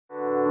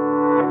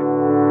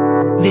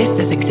This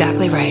is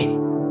exactly right.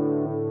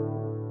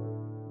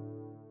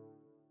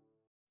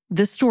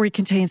 This story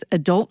contains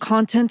adult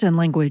content and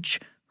language.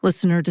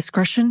 Listener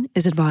discretion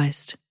is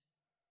advised.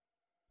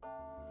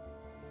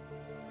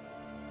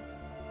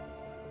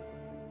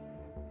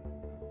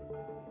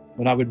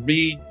 When I would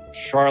read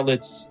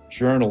Charlotte's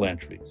journal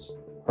entries,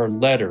 her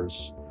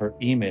letters, her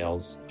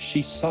emails,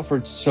 she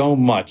suffered so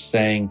much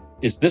saying,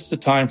 is this the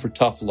time for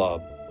tough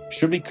love?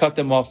 Should we cut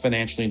them off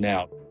financially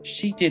now?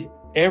 She did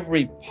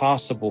every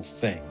possible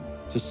thing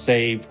to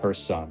save her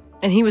son.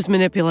 And he was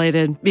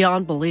manipulated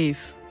beyond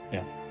belief.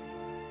 Yeah.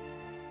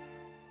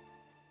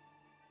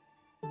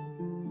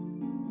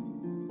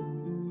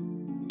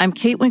 I'm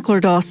Kate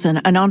Winkler-Dawson,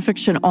 a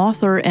nonfiction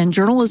author and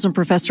journalism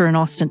professor in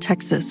Austin,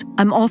 Texas.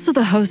 I'm also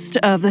the host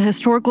of the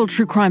historical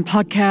true crime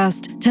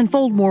podcast,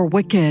 Tenfold More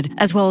Wicked,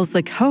 as well as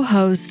the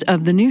co-host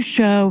of the new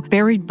show,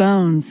 Buried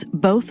Bones,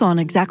 both on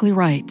Exactly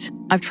Right.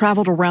 I've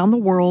traveled around the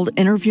world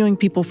interviewing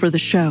people for the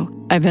show.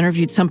 I've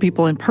interviewed some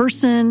people in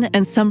person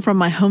and some from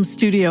my home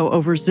studio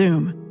over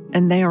Zoom.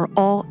 And they are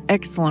all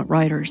excellent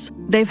writers.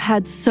 They've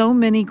had so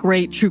many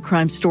great true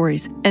crime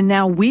stories, and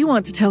now we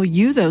want to tell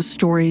you those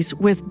stories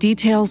with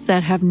details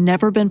that have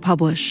never been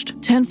published.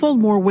 Tenfold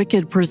More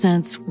Wicked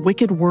presents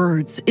Wicked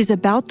Words is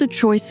about the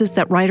choices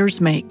that writers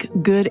make,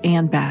 good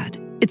and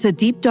bad. It's a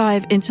deep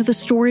dive into the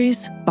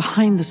stories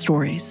behind the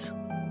stories.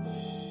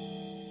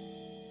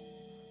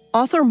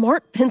 Author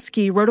Mark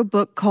Pinsky wrote a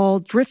book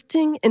called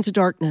Drifting into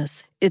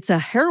Darkness. It's a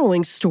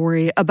harrowing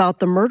story about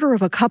the murder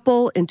of a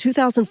couple in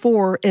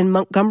 2004 in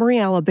Montgomery,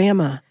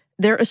 Alabama.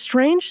 Their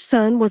estranged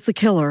son was the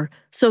killer,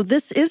 so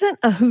this isn't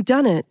a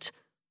whodunit,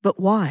 but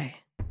why?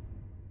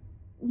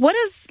 What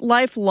is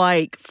life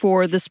like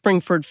for the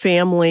Springford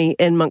family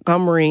in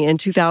Montgomery in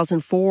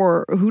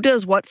 2004? Who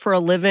does what for a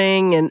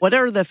living, and what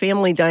are the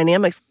family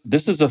dynamics?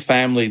 This is a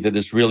family that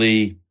is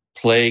really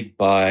plagued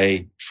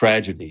by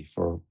tragedy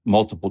for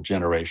multiple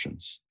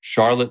generations.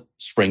 Charlotte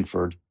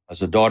Springford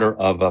is a daughter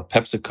of a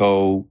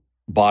PepsiCo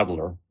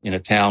bottler in a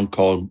town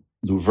called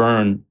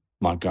Luverne,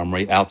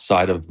 Montgomery,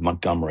 outside of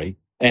Montgomery.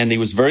 And he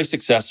was very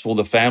successful.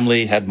 The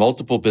family had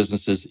multiple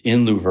businesses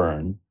in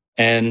Luverne.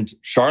 And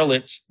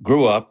Charlotte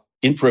grew up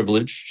in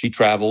privilege. She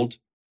traveled.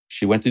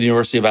 She went to the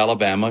University of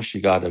Alabama. She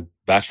got a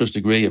bachelor's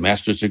degree, a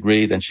master's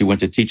degree. Then she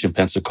went to teach in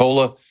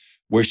Pensacola,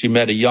 where she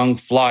met a young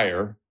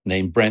flyer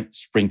named Brent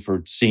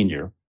Springford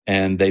Sr.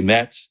 And they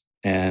met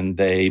and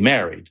they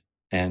married.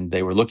 And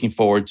they were looking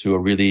forward to a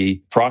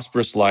really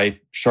prosperous life.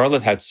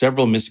 Charlotte had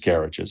several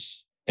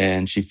miscarriages,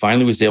 and she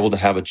finally was able to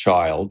have a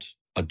child,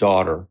 a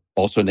daughter,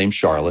 also named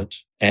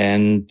Charlotte.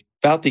 And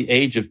about the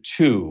age of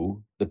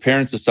 2, the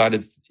parents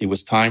decided it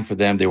was time for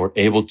them. They were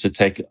able to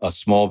take a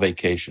small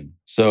vacation.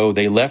 So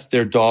they left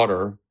their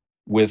daughter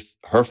with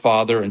her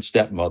father and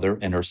stepmother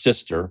and her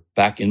sister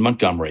back in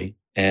Montgomery.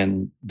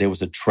 And there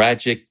was a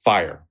tragic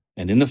fire.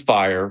 And in the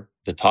fire,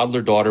 the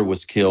toddler daughter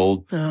was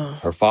killed. Oh.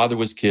 Her father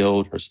was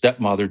killed. Her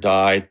stepmother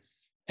died.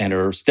 And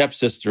her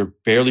stepsister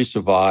barely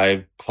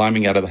survived,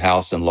 climbing out of the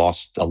house and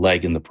lost a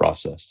leg in the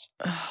process.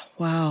 Oh,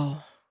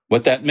 wow.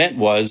 What that meant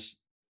was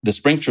the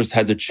Springfords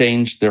had to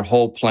change their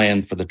whole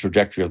plan for the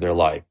trajectory of their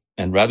life.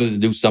 And rather than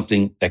do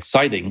something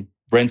exciting,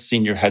 Brent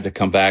Sr. had to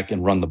come back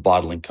and run the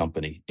bottling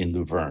company in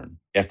Luverne.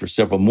 After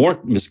several more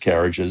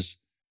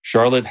miscarriages,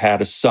 Charlotte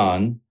had a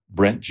son,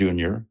 Brent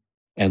Jr.,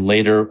 and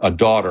later a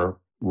daughter,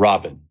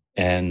 Robin.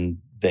 And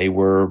they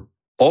were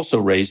also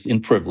raised in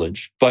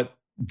privilege. But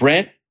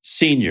Brent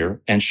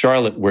Sr. and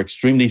Charlotte were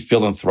extremely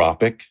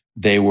philanthropic.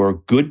 They were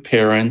good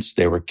parents.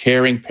 They were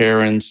caring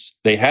parents.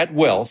 They had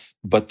wealth,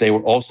 but they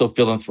were also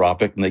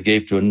philanthropic, and they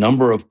gave to a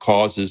number of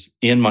causes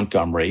in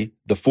Montgomery.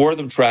 The 4 of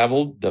them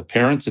traveled. The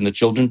parents and the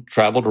children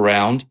traveled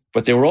around,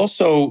 but they were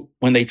also,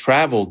 when they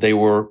traveled, they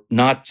were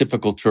not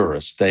typical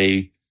tourists.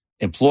 They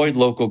employed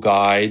local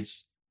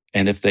guides.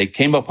 And if they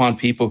came upon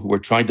people who were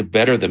trying to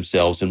better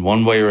themselves in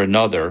one way or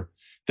another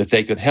that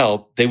they could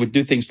help, they would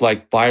do things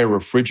like buy a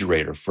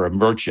refrigerator for a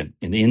merchant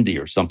in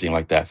India or something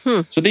like that.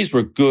 So these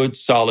were good,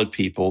 solid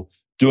people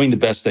doing the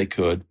best they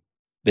could.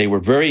 They were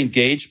very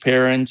engaged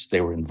parents.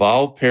 They were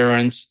involved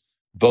parents.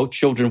 Both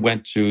children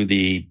went to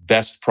the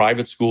best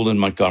private school in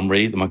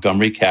Montgomery, the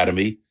Montgomery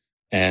Academy,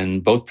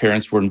 and both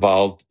parents were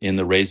involved in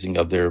the raising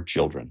of their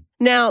children.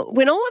 Now,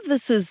 when all of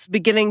this is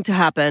beginning to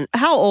happen,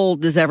 how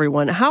old is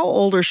everyone? How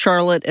old are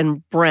Charlotte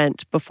and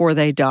Brent before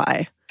they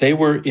die? They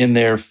were in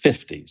their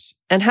 50s.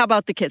 And how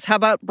about the kids? How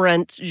about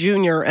Brent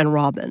Jr. and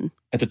Robin?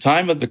 At the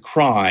time of the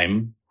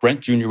crime,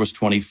 Brent Jr. was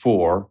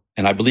 24,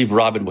 and I believe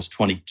Robin was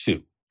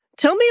 22.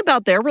 Tell me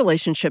about their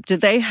relationship. Did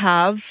they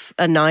have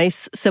a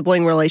nice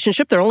sibling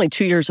relationship? They're only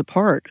 2 years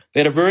apart. They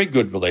had a very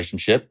good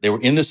relationship. They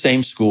were in the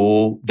same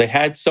school. They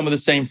had some of the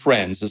same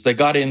friends. As they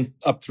got in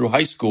up through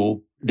high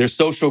school, their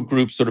social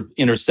groups sort of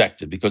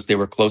intersected because they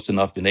were close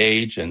enough in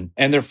age and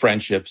their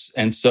friendships.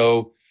 And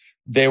so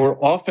there were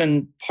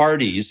often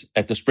parties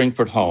at the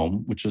Springford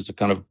home, which was a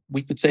kind of,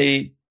 we could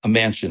say, a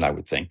mansion, I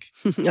would think.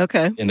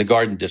 Okay. In the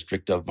Garden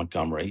District of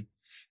Montgomery.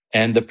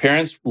 And the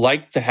parents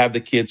liked to have the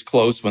kids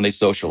close when they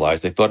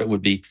socialized. They thought it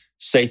would be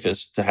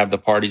safest to have the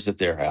parties at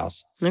their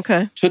house.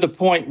 Okay. To the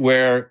point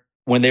where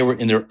when they were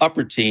in their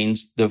upper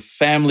teens, the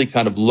family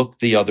kind of looked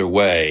the other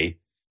way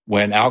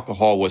when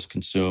alcohol was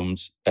consumed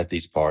at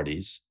these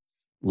parties.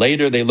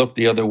 Later, they looked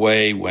the other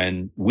way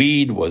when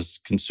weed was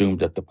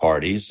consumed at the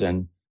parties.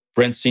 And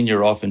Brent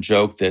Sr. often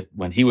joked that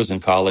when he was in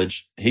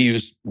college, he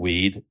used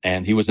weed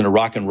and he was in a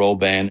rock and roll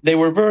band. They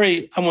were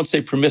very, I won't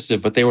say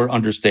permissive, but they were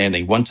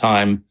understanding. One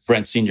time,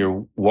 Brent Sr.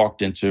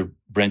 walked into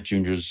Brent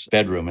Jr.'s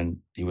bedroom and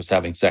he was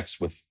having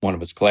sex with one of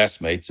his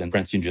classmates, and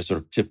Brent Sr. just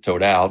sort of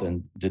tiptoed out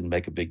and didn't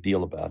make a big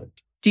deal about it.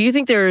 Do you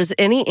think there is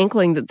any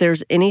inkling that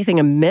there's anything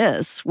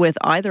amiss with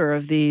either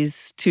of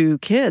these two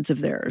kids of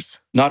theirs?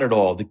 Not at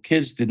all. The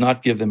kids did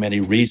not give them any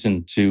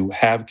reason to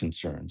have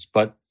concerns.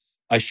 But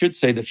I should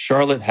say that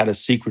Charlotte had a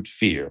secret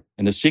fear,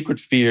 and the secret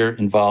fear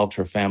involved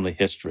her family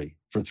history.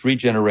 For 3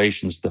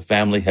 generations, the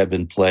family had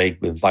been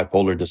plagued with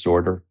bipolar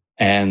disorder,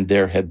 and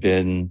there had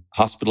been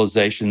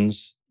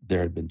hospitalizations,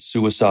 there had been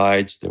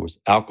suicides, there was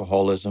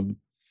alcoholism.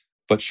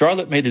 But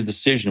Charlotte made a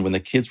decision when the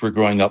kids were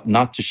growing up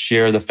not to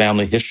share the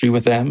family history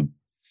with them.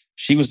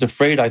 She was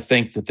afraid, I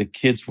think, that the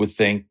kids would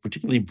think,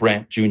 particularly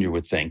Brent Jr.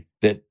 would think,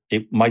 that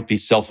it might be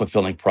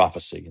self-fulfilling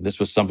prophecy. And this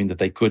was something that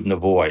they couldn't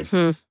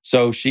avoid.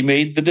 So she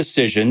made the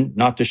decision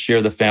not to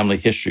share the family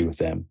history with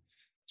them.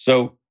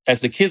 So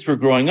as the kids were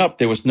growing up,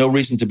 there was no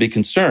reason to be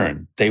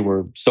concerned. They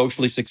were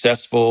socially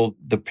successful.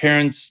 The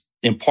parents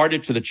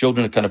imparted to the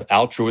children a kind of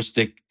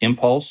altruistic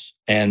impulse,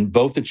 and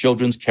both the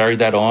children carried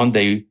that on.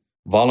 They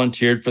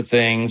volunteered for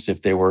things.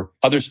 If there were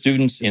other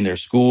students in their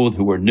school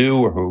who were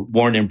new or who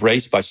weren't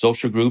embraced by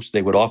social groups,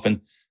 they would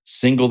often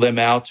single them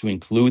out to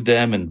include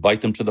them and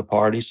invite them to the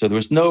party. So there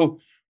was no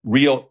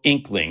real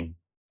inkling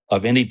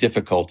of any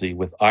difficulty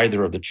with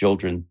either of the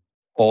children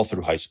all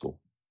through high school.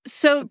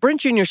 So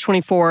Brent Jr. is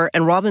 24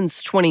 and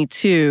Robin's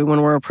 22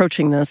 when we're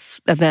approaching this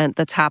event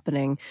that's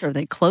happening. Are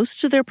they close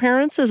to their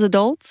parents as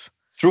adults?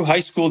 Through high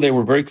school, they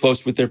were very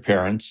close with their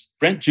parents.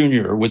 Brent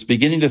Jr. was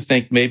beginning to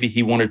think maybe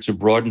he wanted to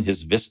broaden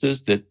his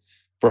vistas, that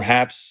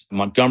perhaps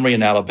Montgomery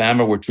and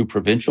Alabama were too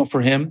provincial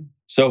for him.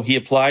 So he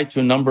applied to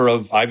a number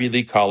of Ivy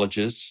League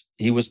colleges.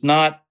 He was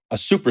not a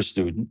super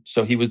student,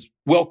 so he was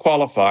well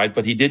qualified,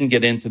 but he didn't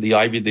get into the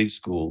Ivy League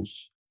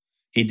schools.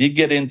 He did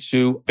get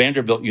into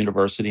Vanderbilt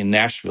University in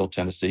Nashville,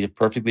 Tennessee, a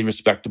perfectly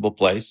respectable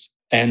place.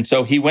 And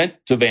so he went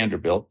to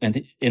Vanderbilt.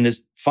 And in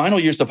his final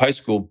years of high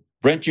school,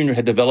 Brent Jr.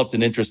 had developed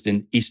an interest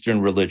in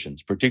Eastern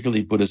religions,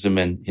 particularly Buddhism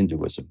and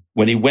Hinduism.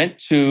 When he went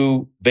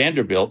to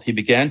Vanderbilt, he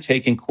began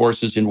taking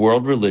courses in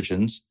world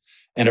religions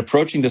and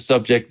approaching the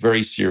subject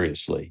very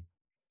seriously.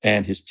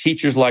 And his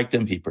teachers liked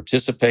him. He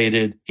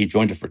participated. He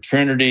joined a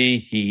fraternity.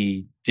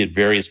 He did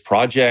various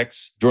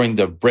projects. During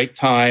the break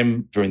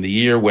time, during the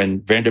year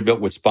when Vanderbilt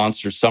would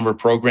sponsor summer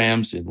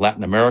programs in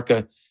Latin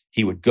America,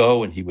 he would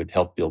go and he would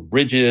help build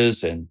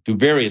bridges and do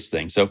various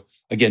things. So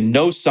again,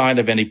 no sign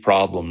of any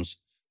problems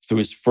through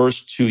his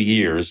first 2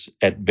 years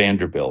at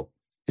Vanderbilt.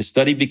 His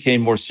study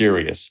became more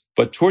serious.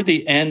 But toward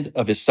the end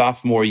of his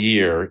sophomore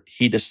year,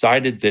 he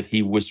decided that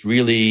he was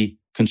really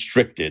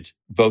constricted,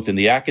 both in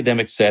the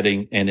academic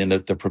setting and in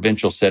the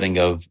provincial setting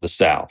of the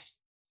South.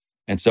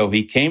 And so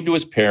he came to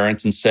his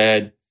parents and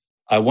said,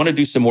 I want to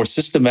do some more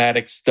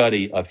systematic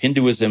study of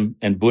Hinduism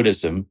and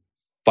Buddhism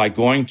by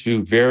going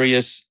to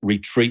various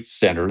retreat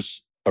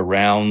centers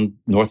around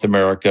North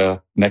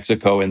America,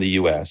 Mexico, and the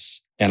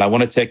U.S. And I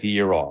want to take a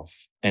year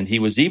off. And he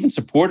was even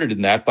supported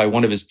in that by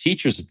one of his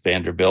teachers at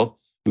Vanderbilt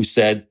who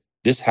said,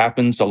 this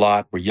happens a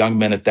lot for young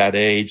men at that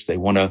age. They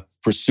want to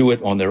pursue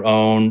it on their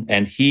own.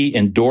 And he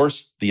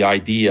endorsed the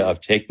idea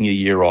of taking a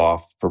year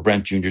off for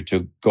Brent Jr.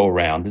 to go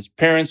around. His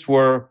parents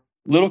were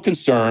a little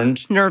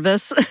concerned.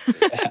 Nervous.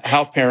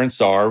 How parents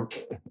are.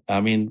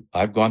 I mean,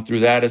 I've gone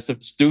through that as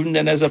a student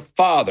and as a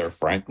father,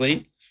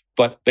 frankly.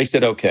 But they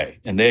said, okay.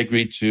 And they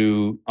agreed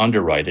to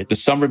underwrite it. The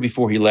summer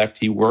before he left,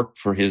 he worked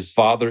for his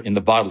father in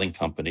the bottling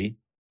company.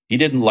 He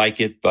didn't like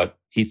it, but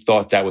he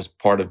thought that was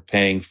part of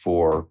paying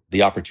for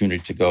the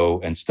opportunity to go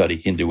and study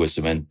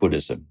Hinduism and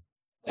Buddhism.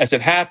 As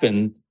it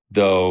happened,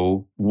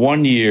 though,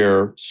 1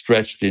 year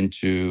stretched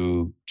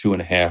into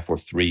 2.5 or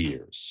 3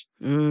 years.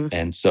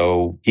 And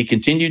so he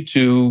continued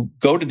to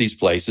go to these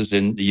places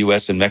in the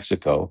U.S. and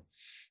Mexico.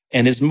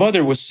 And his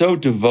mother was so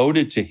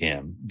devoted to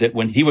him that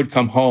when he would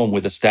come home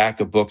with a stack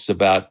of books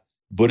about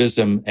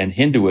Buddhism and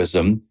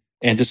Hinduism,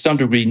 and to some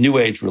degree, New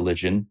Age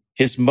religion,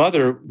 his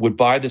mother would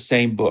buy the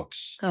same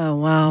books. Oh,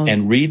 wow.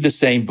 And read the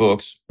same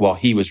books while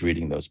he was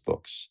reading those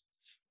books.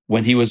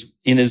 When he was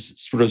in his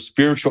sort of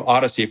spiritual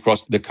odyssey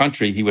across the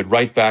country, he would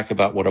write back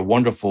about what a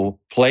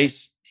wonderful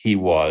place he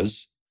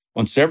was.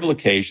 On several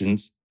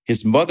occasions,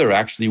 his mother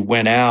actually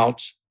went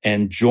out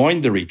and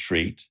joined the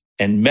retreat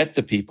and met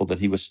the people that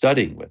he was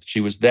studying with. She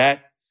was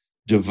that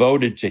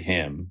devoted to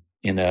him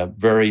in a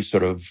very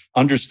sort of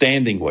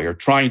understanding way, or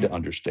trying to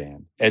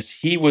understand. As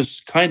he was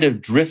kind of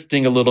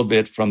drifting a little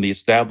bit from the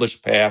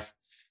established path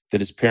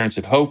that his parents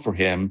had hoped for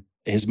him,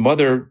 his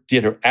mother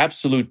did her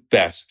absolute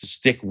best to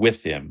stick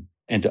with him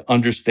and to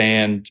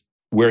understand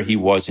where he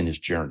was in his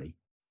journey.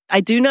 I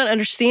do not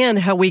understand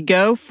how we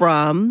go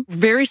from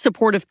very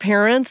supportive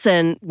parents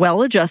and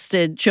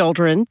well-adjusted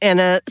children and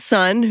a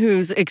son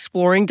who's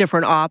exploring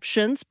different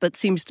options but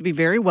seems to be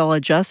very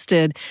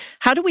well-adjusted.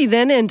 How do we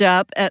then end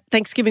up at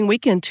Thanksgiving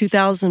weekend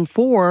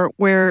 2004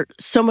 where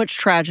so much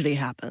tragedy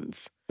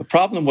happens? The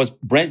problem was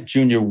Brent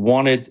Jr.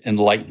 wanted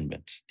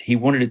enlightenment. He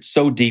wanted it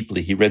so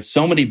deeply. He read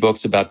so many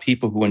books about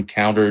people who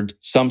encountered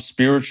some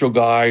spiritual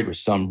guide or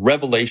some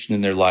revelation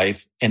in their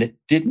life, and it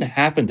didn't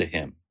happen to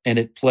him, and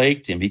it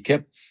plagued him. He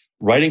kept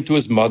writing to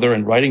his mother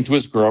and writing to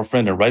his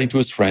girlfriend and writing to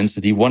his friends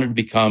that he wanted to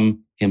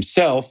become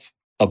himself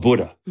a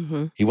Buddha.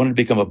 Mm-hmm. He wanted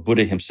to become a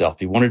Buddha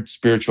himself. He wanted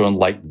spiritual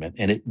enlightenment,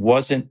 and it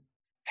wasn't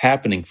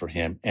happening for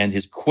him. And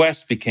his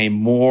quest became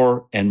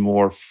more and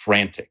more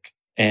frantic.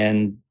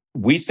 And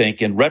we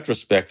think in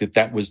retrospect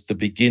that was the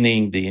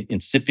beginning, the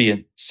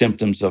incipient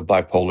symptoms of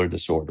bipolar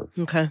disorder.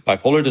 Okay.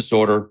 Bipolar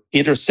disorder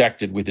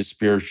intersected with his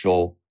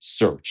spiritual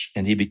search,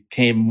 and he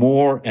became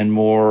more and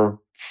more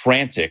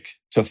frantic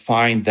to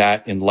find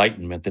that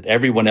enlightenment that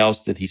everyone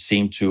else that he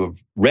seemed to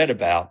have read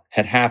about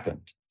had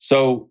happened.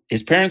 So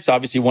his parents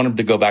obviously wanted him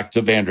to go back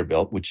to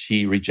Vanderbilt, which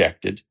he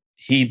rejected.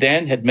 He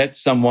then had met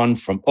someone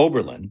from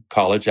Oberlin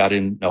College out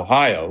in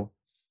Ohio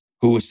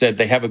who said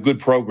they have a good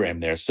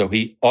program there. So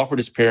he offered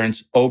his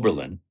parents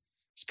Oberlin.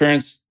 His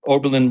parents,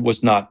 Oberlin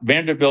was not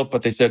Vanderbilt,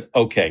 but they said,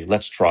 okay,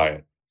 let's try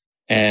it.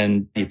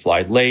 And he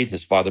applied late.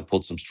 His father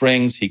pulled some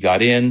strings. He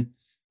got in.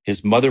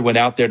 His mother went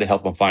out there to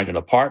help him find an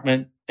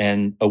apartment.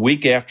 And a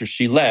week after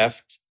she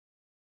left,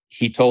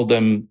 he told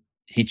them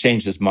he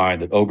changed his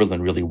mind that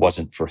Oberlin really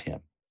wasn't for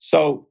him.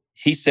 So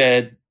he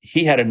said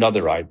he had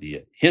another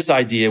idea. His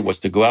idea was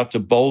to go out to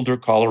Boulder,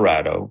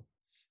 Colorado,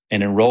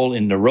 and enroll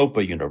in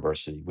Naropa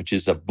University, which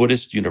is a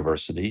Buddhist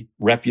university,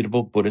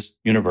 reputable Buddhist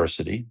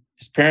university.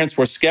 His parents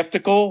were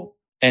skeptical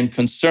and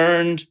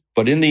concerned,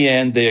 but in the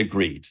end, they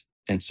agreed.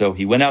 And so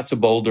he went out to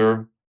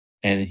Boulder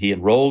and he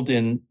enrolled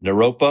in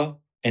Naropa,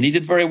 and he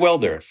did very well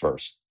there at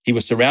first. He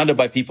was surrounded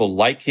by people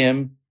like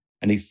him,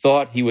 and he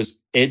thought he was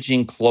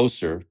edging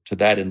closer to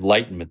that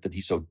enlightenment that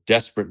he so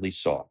desperately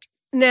sought.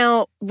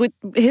 Now, with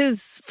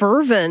his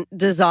fervent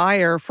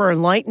desire for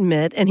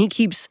enlightenment, and he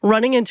keeps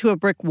running into a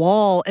brick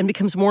wall and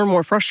becomes more and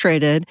more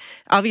frustrated.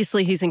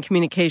 Obviously, he's in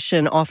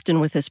communication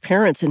often with his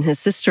parents and his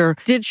sister.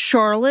 Did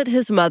Charlotte,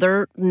 his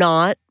mother,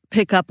 not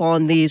pick up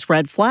on these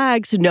red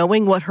flags,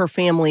 knowing what her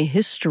family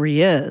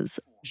history is?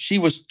 She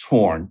was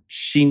torn.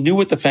 She knew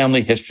what the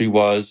family history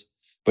was,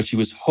 but she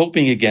was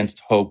hoping against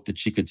hope that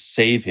she could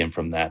save him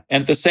from that.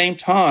 And at the same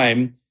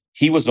time,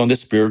 he was on this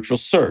spiritual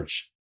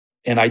search.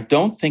 And I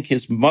don't think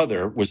his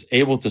mother was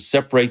able to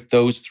separate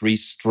those three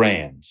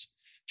strands.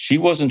 She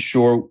wasn't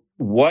sure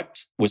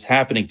what was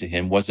happening to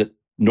him. Was it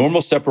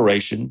normal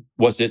separation?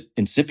 Was it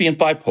incipient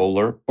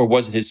bipolar? Or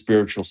was it his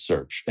spiritual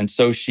search? And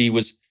so she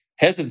was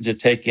hesitant to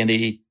take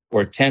any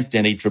or attempt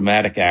any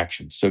dramatic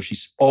action. So she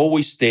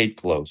always stayed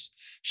close.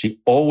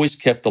 She always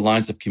kept the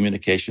lines of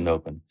communication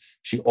open.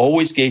 She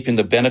always gave him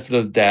the benefit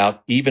of the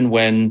doubt, even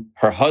when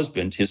her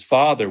husband, his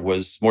father,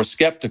 was more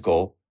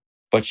skeptical,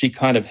 but she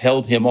kind of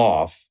held him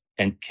off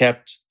and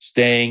kept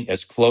staying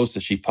as close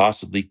as she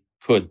possibly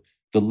could.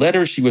 The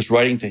letters she was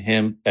writing to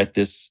him at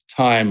this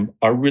time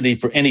are really,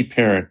 for any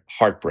parent,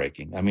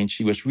 heartbreaking. I mean,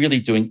 she was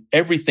really doing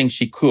everything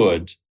she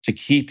could to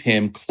keep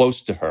him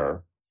close to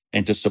her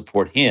and to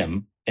support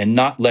him and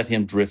not let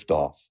him drift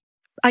off.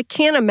 I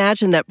can't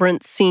imagine that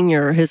Brent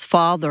Sr., his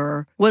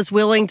father, was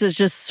willing to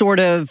just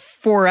sort of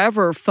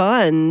forever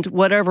fund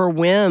whatever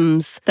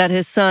whims that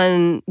his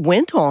son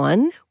went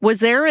on. Was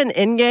there an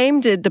end game?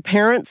 Did the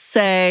parents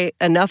say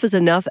enough is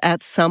enough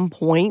at some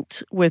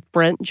point with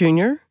Brent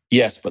Jr.?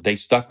 Yes, but they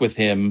stuck with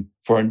him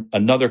for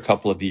another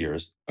couple of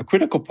years. A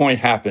critical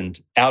point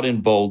happened out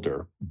in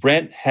Boulder.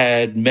 Brent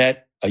had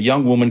met a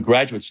young woman,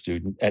 graduate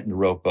student at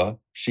Naropa.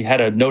 She had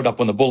a note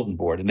up on the bulletin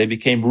board, and they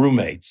became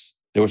roommates.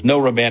 There was no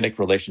romantic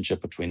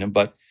relationship between them,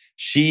 but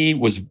she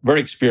was very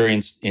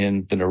experienced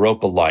in the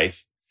Naropa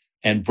life,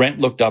 and Brent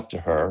looked up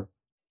to her.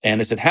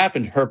 And as it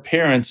happened, her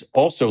parents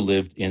also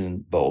lived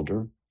in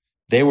Boulder.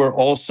 They were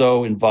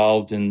also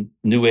involved in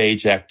New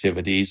Age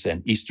activities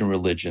and Eastern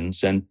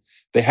religions, and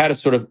they had a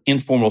sort of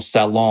informal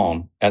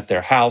salon at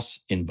their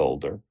house in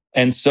Boulder.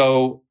 And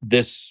so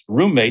this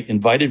roommate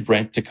invited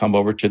Brent to come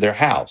over to their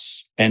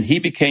house, and he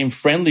became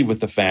friendly with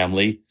the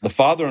family. The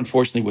father,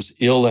 unfortunately, was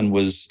ill and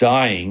was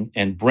dying.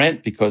 And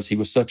Brent, because he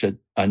was such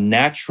a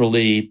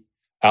naturally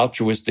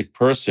altruistic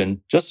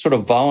person, just sort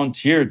of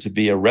volunteered to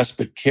be a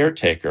respite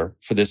caretaker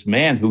for this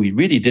man who he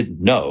really didn't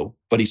know,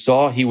 but he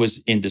saw he was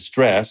in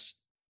distress.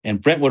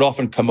 And Brent would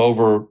often come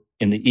over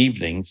in the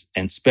evenings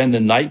and spend the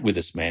night with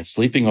this man,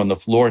 sleeping on the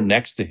floor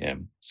next to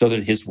him so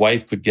that his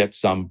wife could get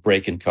some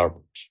break in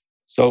coverage.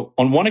 So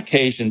on one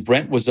occasion,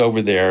 Brent was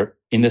over there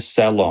in the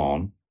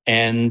salon,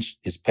 and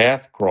his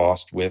path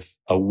crossed with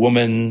a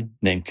woman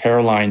named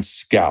Caroline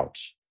Scout.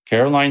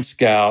 Caroline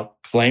Scout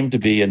claimed to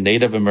be a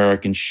Native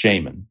American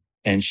shaman,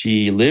 and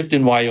she lived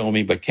in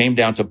Wyoming but came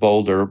down to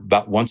Boulder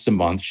about once a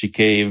month. She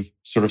gave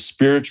sort of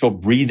spiritual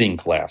breathing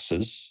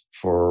classes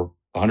for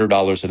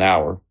 $100 an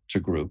hour to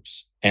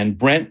groups. And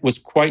Brent was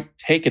quite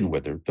taken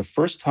with her. The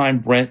first time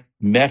Brent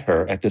met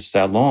her at the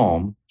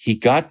salon, he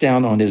got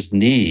down on his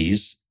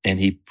knees and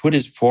he put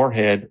his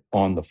forehead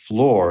on the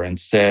floor and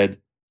said,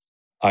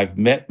 "I've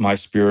met my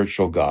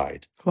spiritual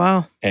guide."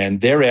 Wow.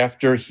 And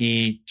thereafter,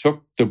 he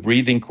took the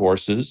breathing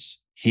courses.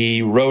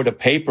 He wrote a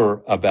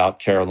paper about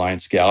Caroline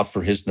Scout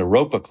for his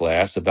Naropa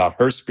class about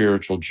her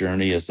spiritual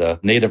journey as a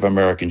Native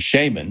American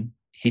shaman.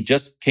 He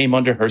just came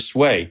under her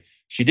sway.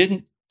 She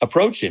didn't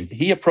approach him.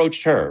 He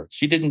approached her.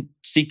 She didn't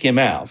seek him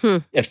out.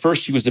 At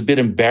first, she was a bit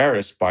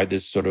embarrassed by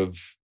this sort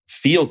of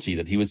fealty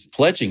that he was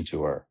pledging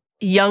to her.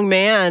 Young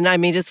man,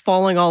 just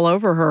falling all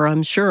over her,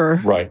 I'm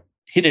sure. Right.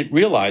 He didn't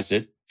realize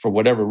it for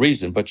whatever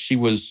reason, but she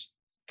was,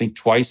 I think,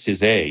 twice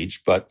his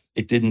age, but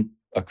it didn't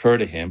occur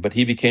to him. But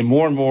he became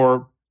more and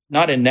more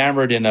not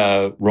enamored in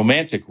a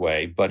romantic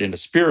way, but in a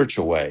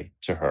spiritual way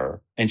to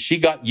her. And she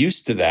got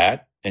used to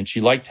that, and she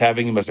liked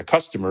having him as a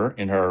customer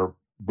in her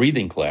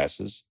breathing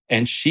classes.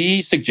 And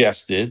she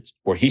suggested,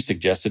 or he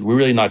suggested, we're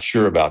really not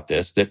sure about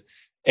this, that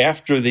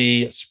after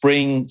the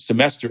spring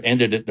semester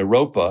ended at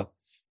Naropa,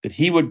 that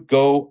he would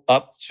go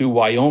up to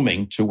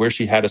Wyoming to where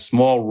she had a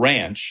small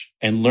ranch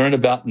and learn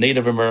about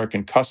Native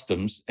American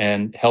customs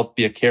and help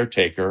be a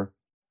caretaker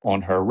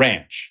on her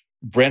ranch.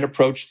 Brent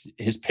approached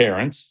his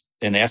parents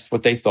and asked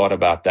what they thought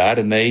about that.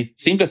 And they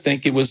seemed to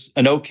think it was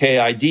an okay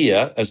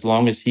idea as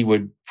long as he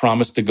would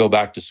promise to go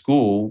back to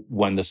school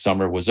when the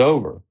summer was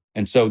over.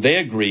 And so they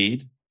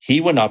agreed.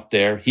 He went up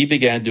there. He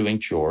began doing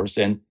chores.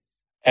 And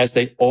as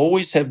they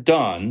always have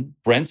done,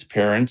 Brent's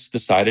parents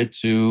decided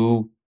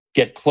to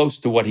get close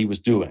to what he was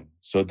doing.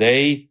 So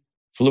they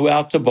flew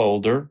out to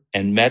Boulder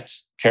and met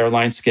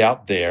Caroline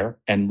Scout there,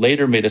 and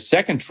later made a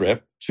second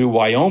trip to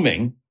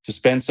Wyoming to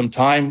spend some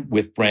time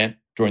with Brent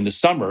during the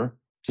summer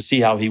to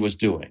see how he was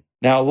doing.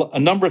 Now, a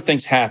number of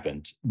things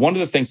happened. One of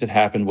the things that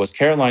happened was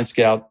Caroline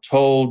Scout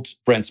told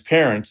Brent's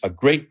parents a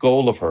great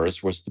goal of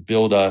hers was to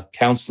build a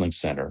counseling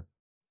center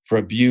for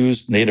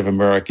abused Native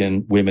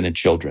American women and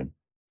children,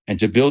 and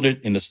to build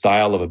it in the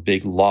style of a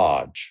big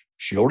lodge.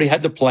 She already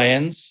had the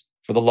plans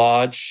for the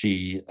lodge.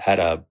 She had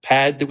a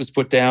pad that was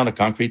put down, a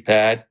concrete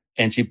pad,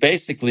 and she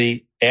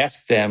basically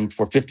asked them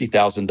for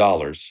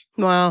 $50,000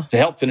 Wow. to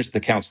help finish the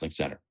counseling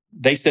center.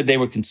 They said they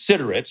would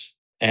consider it,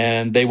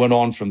 and they went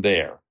on from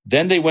there.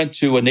 Then they went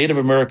to a Native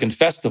American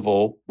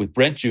festival with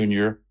Brent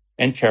Jr.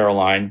 and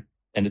Caroline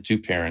and the two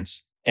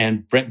parents.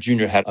 And Brent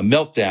Jr. had a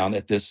meltdown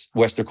at this,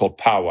 what they're called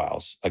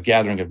powwows, a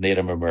gathering of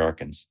Native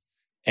Americans.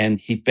 And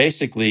he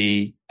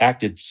basically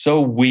acted so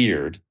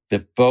weird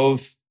that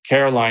both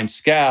Caroline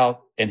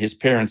Scout and his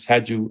parents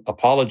had to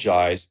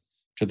apologize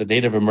to the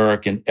Native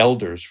American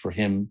elders for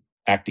him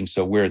acting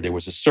so weird. There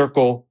was a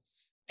circle,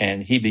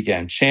 and he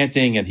began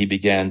chanting, and he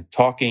began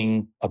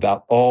talking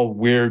about all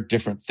weird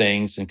different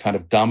things and kind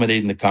of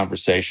dominating the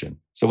conversation.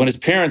 So when his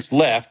parents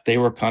left, they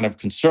were kind of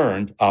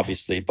concerned,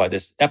 obviously, by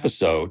this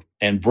episode.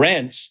 And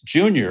Brent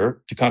Jr.,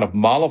 to kind of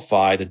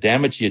mollify the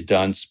damage he had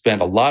done,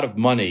 spent a lot of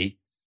money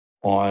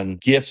on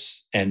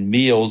gifts and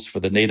meals for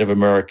the Native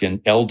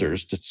American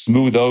elders to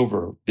smooth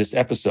over this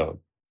episode.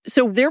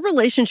 So their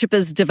relationship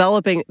is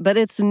developing, but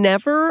it's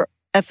never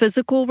a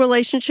physical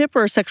relationship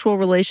or a sexual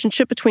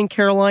relationship between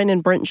Caroline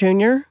and Brent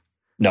Jr.?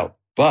 No,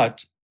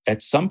 but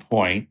at some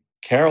point,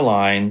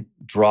 Caroline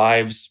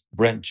drives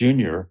Brent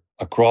Jr.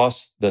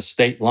 across the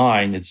state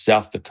line in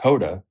South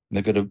Dakota.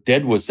 They go to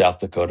Deadwood, South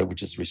Dakota,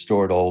 which is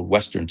restored old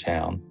Western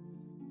town.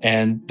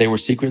 And they were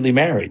secretly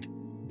married.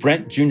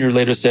 Brent Jr.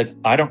 later said,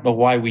 "I don't know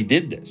why we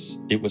did this.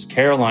 It was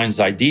Caroline's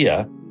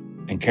idea."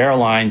 And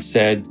Caroline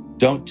said,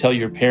 "Don't tell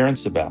your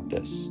parents about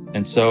this."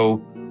 And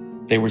so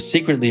they were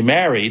secretly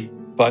married,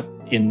 but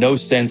in no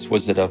sense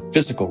was it a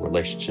physical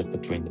relationship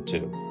between the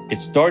two. It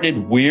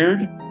started weird,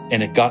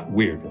 and it got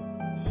weirder.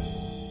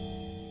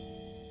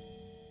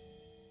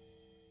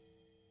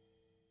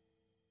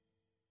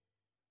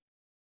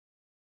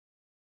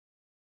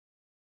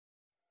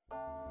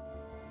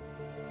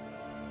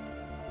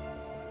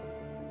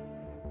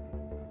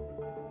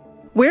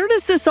 Where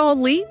does this all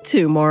lead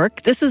to,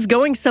 Mark? This is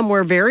going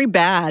somewhere very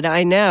bad,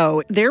 I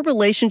know. Their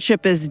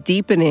relationship is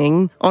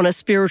deepening on a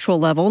spiritual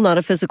level, not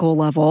a physical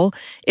level.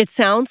 It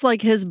sounds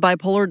like his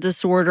bipolar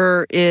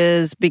disorder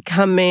is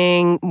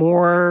becoming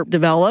more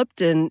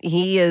developed, and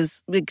he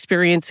is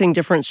experiencing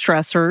different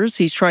stressors.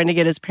 He's trying to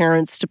get his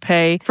parents to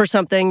pay for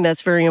something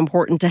that's very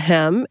important to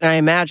him. And I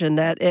imagine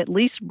that at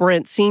least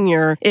Brent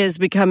Sr. is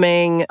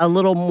becoming a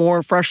little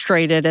more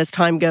frustrated as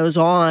time goes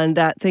on,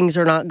 that things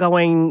are not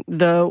going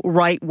the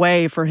right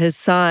way for his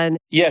son.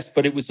 Yes,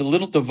 but it was a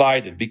little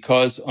divided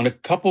because on a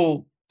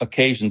couple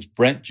occasions,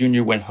 Brent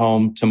Jr. went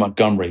home to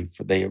Montgomery.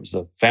 It was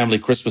a family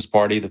Christmas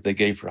party that they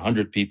gave for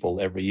 100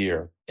 people every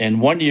year.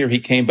 And one year he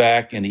came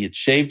back and he had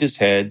shaved his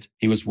head.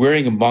 He was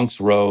wearing a monk's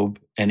robe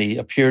and he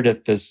appeared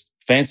at this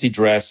fancy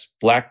dress,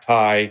 black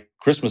tie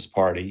Christmas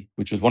party,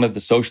 which was one of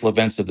the social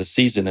events of the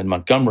season in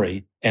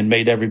Montgomery, and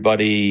made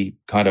everybody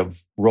kind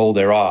of roll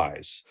their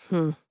eyes.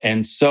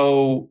 And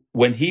so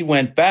when he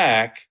went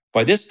back,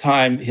 by this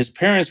time, his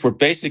parents were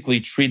basically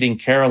treating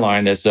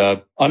Caroline as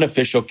an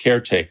unofficial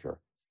caretaker.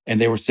 And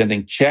they were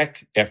sending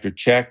check after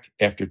check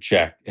after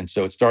check. And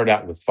so it started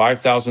out with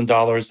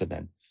 $5,000 and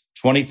then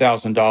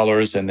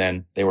 $20,000. And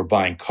then they were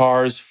buying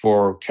cars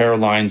for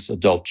Caroline's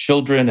adult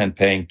children and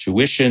paying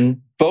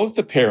tuition. Both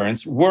the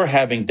parents were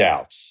having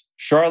doubts.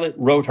 Charlotte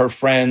wrote her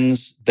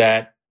friends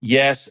that,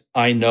 yes,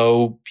 I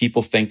know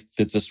people think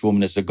that this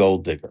woman is a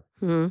gold digger.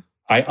 Mm-hmm.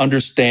 I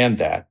understand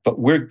that, but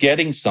we're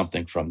getting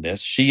something from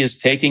this. She is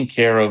taking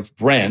care of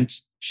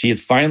Brent. She had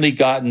finally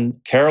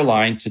gotten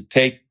Caroline to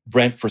take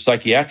Brent for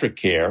psychiatric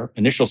care,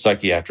 initial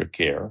psychiatric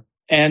care.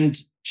 And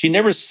she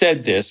never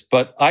said this,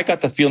 but I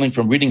got the feeling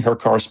from reading her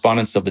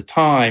correspondence of the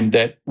time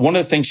that one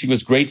of the things she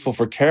was grateful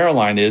for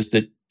Caroline is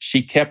that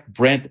she kept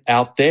Brent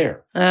out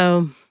there.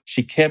 Oh.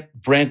 She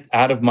kept Brent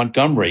out of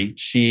Montgomery.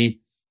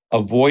 She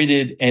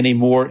avoided any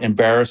more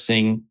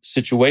embarrassing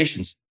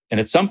situations. And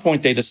at some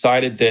point, they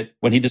decided that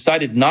when he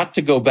decided not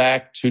to go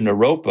back to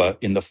Naropa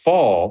in the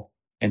fall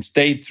and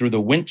stayed through the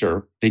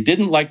winter, they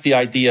didn't like the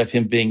idea of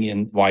him being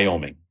in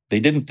Wyoming. They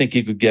didn't think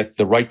he could get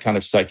the right kind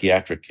of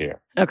psychiatric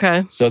care.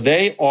 Okay. So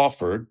they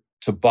offered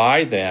to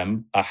buy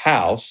them a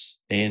house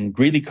in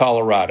Greeley,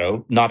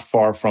 Colorado, not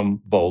far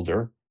from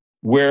Boulder,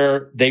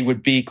 where they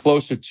would be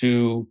closer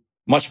to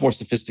much more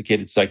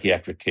sophisticated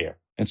psychiatric care.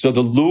 And so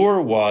the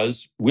lure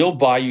was, we'll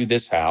buy you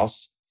this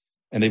house.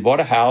 And they bought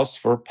a house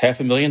for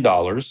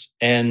 $500,000.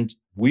 And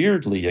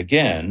weirdly,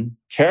 again,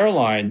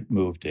 Caroline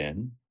moved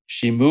in.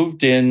 She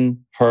moved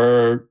in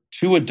her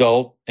 2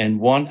 adult and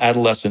 1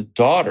 adolescent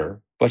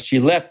daughter, but she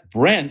left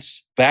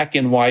Brent back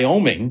in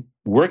Wyoming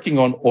working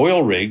on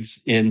oil rigs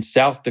in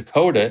South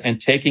Dakota and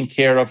taking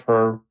care of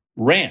her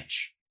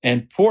ranch.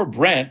 And poor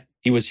Brent,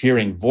 he was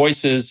hearing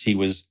voices. He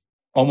was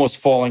almost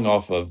falling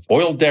off of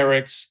oil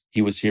derricks.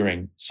 He was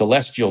hearing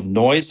celestial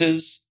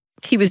noises.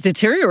 He was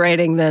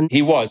deteriorating then.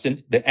 He was.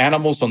 And the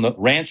animals on the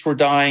ranch were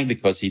dying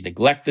because he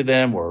neglected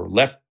them or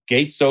left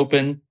gates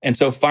open. And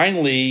so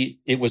finally,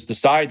 it was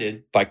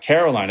decided by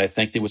Caroline, I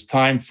think, it was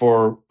time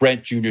for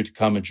Brent Jr. to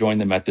come and join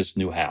them at this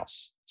new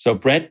house. So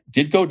Brent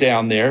did go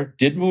down there,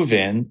 did move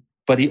in,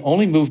 but he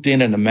only moved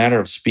in a manner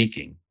of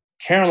speaking.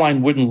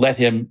 Caroline wouldn't let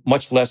him,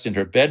 much less in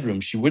her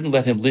bedroom, she wouldn't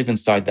let him live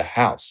inside the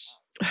house.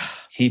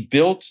 He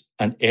built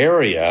an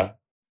area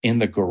in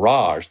the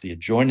garage, the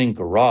adjoining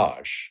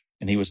garage,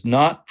 and he was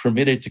not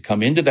permitted to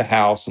come into the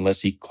house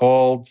unless he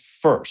called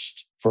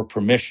first for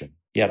permission.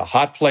 He had a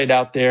hot plate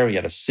out there. He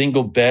had a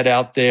single bed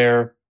out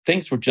there.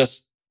 Things were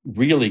just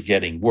really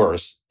getting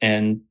worse.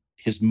 And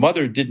his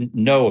mother didn't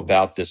know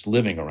about this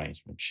living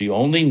arrangement. She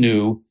only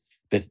knew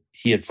that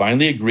he had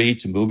finally agreed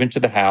to move into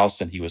the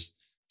house and he was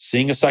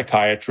seeing a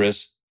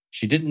psychiatrist.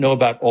 She didn't know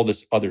about all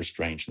this other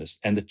strangeness.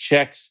 And the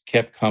checks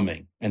kept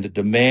coming and the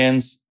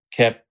demands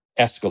kept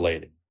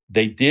escalating.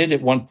 They did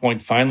at one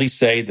point finally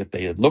say that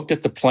they had looked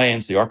at the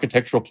plans, the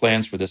architectural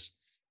plans for this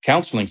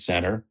counseling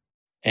center,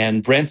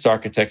 and Brent's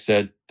architect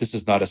said, this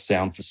is not a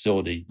sound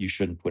facility. You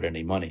shouldn't put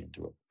any money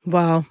into it.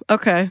 Wow.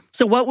 Okay.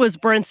 So what was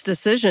Brent's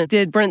decision?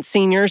 Did Brent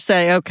Sr.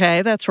 say,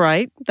 okay, that's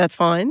right, that's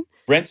fine?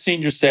 Brent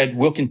Sr. said,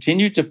 we'll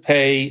continue to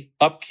pay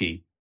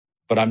upkeep,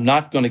 but I'm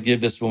not going to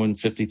give this woman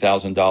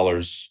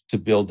 $50,000 to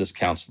build this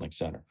counseling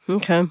center.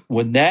 Okay.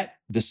 When that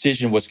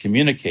decision was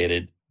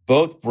communicated,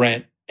 both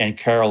Brent and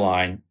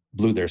Caroline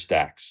blew their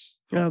stacks.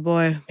 Oh,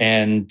 boy.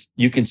 And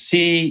you can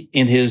see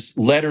in his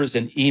letters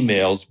and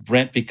emails,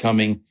 Brent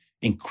becoming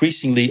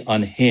increasingly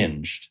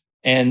unhinged.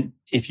 And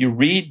if you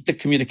read the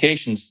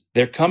communications,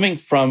 they're coming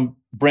from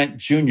Brent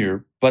Jr.,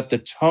 but the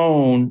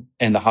tone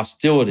and the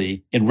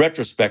hostility, in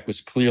retrospect,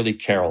 was clearly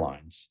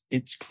Caroline's.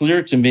 It's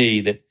clear to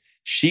me that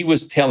she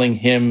was telling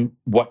him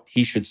what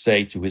he should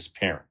say to his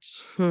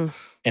parents.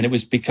 And it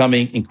was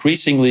becoming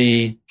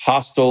increasingly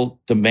hostile,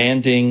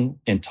 demanding,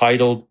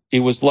 entitled. It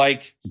was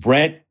like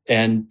Brent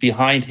and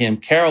behind him,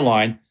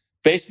 Caroline,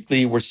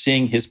 basically were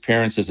seeing his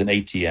parents as an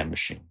ATM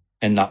machine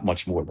and not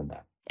much more than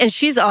that. And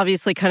she's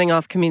obviously cutting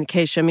off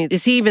communication. I mean,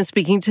 is he even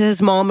speaking to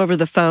his mom over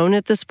the phone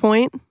at this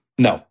point?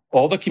 No.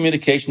 All the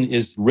communication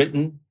is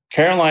written.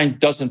 Caroline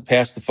doesn't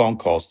pass the phone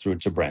calls through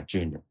to Brent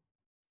Jr.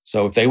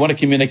 So if they want to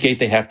communicate,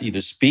 they have to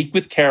either speak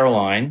with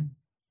Caroline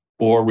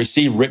or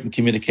receive written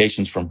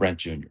communications from Brent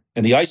Jr.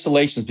 And the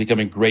isolation is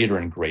becoming greater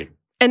and greater.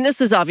 And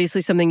this is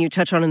obviously something you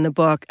touch on in the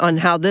book, on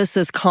how this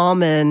is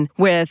common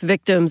with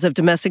victims of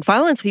domestic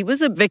violence. He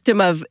was a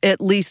victim of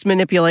at least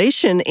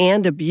manipulation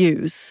and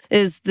abuse.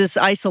 Is this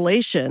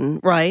isolation,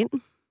 right?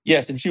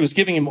 Yes, and she was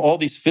giving him all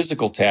these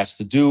physical tasks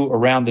to do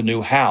around the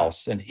new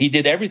house. And he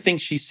did everything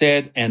she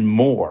said and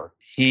more.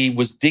 He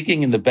was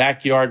digging in the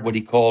backyard what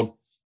he called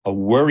a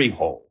worry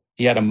hole.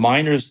 He had a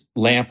miner's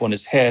lamp on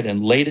his head,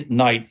 and late at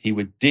night, he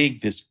would dig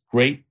this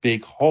great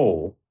big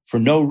hole for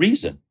no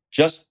reason.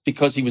 Just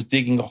because he was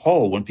digging a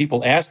hole. When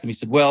people asked him, he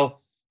said,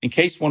 well, in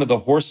case one of the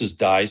horses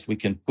dies, we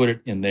can put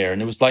it in there.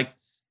 And it was like,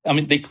 I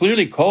mean, they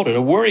clearly called it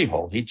a worry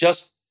hole. He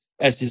just,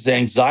 as his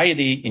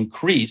anxiety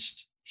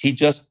increased, he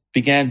just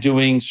began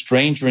doing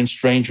stranger and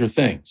stranger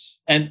things.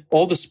 And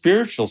all the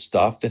spiritual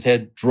stuff that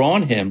had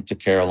drawn him to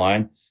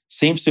Caroline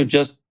seems to have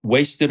just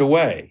wasted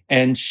away.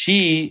 And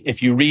she,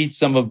 if you read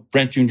some of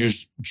Brent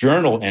Jr.'s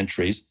journal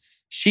entries,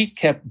 she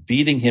kept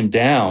beating him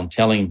down,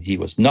 telling him he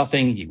was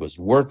nothing, he was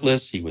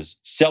worthless, he was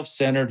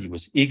self-centered, he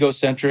was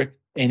egocentric,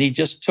 and he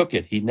just took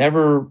it. He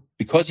never,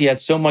 because he had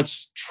so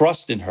much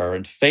trust in her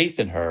and faith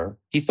in her,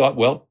 he thought,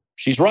 well,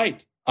 she's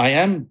right. I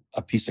am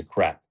a piece of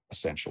crap,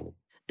 essentially.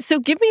 So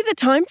give me the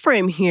time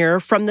frame here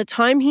from the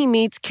time he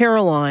meets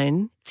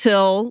Caroline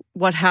till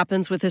what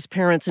happens with his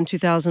parents in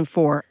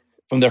 2004.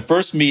 From their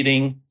first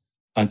meeting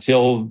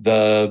until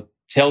the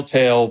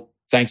telltale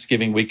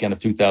Thanksgiving weekend of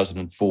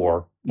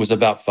 2004 was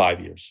about 5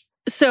 years.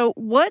 So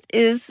what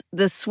is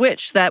the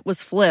switch that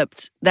was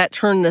flipped that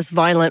turned this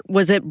violent?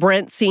 Was it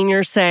Brent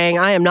Sr. saying,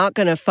 I am not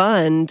going to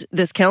fund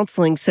this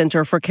counseling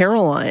center for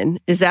Caroline?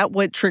 Is that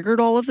what triggered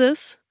all of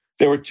this?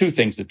 There were two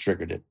things that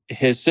triggered it.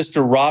 His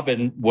sister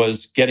Robin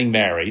was getting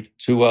married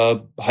to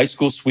a high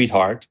school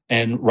sweetheart,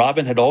 and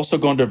Robin had also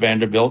gone to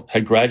Vanderbilt,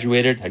 had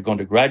graduated, had gone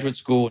to graduate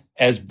school.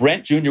 As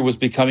Brent Jr. was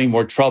becoming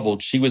more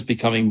troubled, she was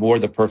becoming more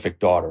the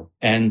perfect daughter.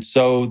 And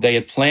so they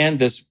had planned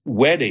this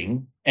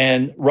wedding,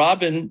 and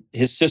Robin,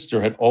 his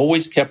sister, had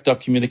always kept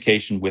up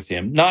communication with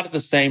him, not at the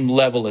same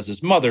level as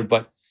his mother,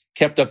 but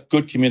kept up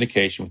good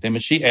communication with him.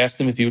 And she asked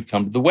him if he would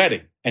come to the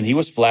wedding, and he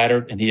was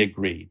flattered and he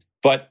agreed.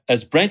 But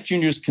as Brent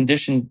Jr.'s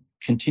condition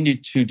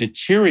continued to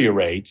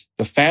deteriorate,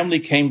 the family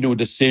came to a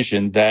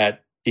decision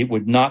that it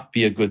would not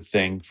be a good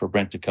thing for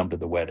Brent to come to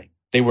the wedding.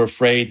 They were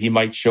afraid he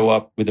might show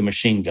up with a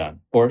machine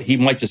gun or he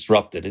might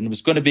disrupt it. And it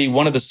was going to be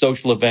one of the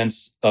social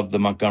events of the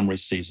Montgomery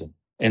season.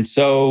 And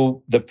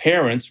so the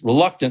parents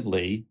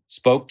reluctantly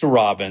spoke to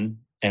Robin,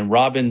 and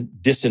Robin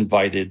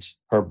disinvited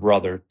her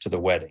brother to the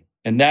wedding.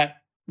 And that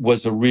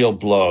was a real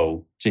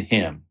blow to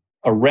him.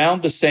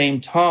 Around the same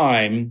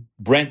time,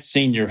 Brent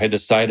Sr. had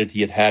decided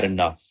he had had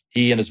enough.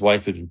 He and his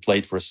wife had been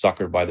played for a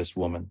sucker by this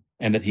woman,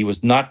 and that he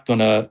was not going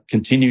to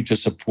continue to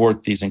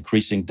support these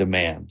increasing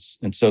demands.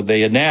 And so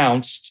they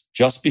announced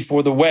just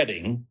before the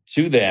wedding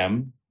to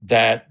them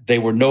that they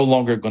were no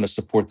longer going to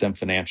support them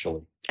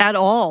financially. At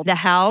all. The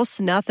house,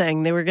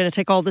 nothing. They were going to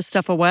take all this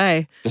stuff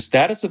away. The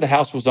status of the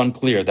house was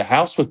unclear. The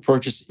house was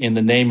purchased in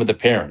the name of the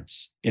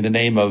parents, in the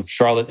name of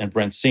Charlotte and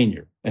Brent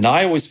Sr. And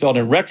I always felt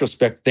in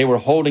retrospect, they were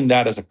holding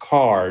that as a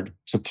card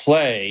to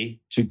play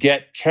to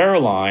get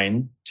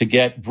Caroline to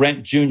get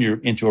Brent Jr.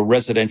 into a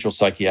residential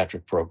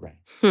psychiatric program.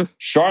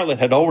 Charlotte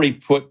had already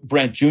put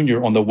Brent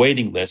Jr. on the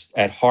waiting list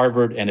at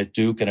Harvard and at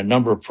Duke and a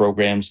number of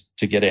programs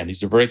to get in.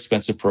 These are very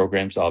expensive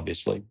programs,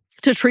 obviously.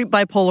 To treat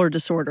bipolar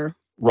disorder.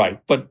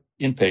 Right. But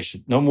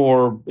inpatient, no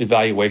more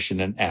evaluation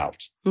and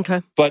out.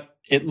 Okay. But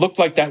it looked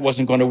like that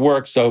wasn't going to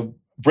work. So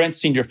Brent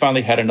Sr.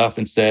 finally had enough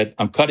and said,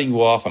 I'm cutting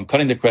you off. I'm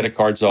cutting the credit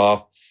cards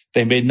off.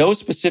 They made no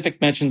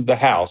specific mention of the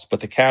house, but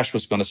the cash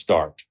was going to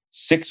start.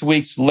 6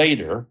 weeks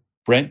later,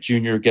 Brent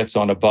Jr. gets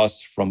on a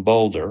bus from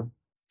Boulder,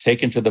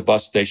 taken to the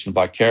bus station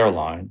by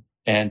Caroline,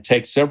 and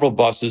takes several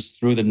buses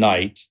through the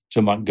night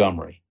to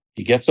Montgomery.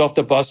 He gets off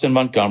the bus in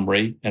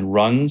Montgomery and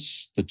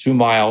runs the 2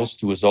 miles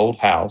to his old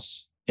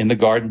house in the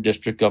Garden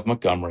District of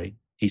Montgomery.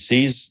 He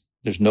sees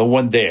there's no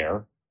one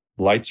there.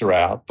 Lights are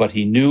out, but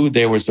he knew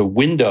there was a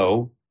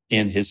window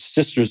in his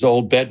sister's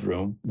old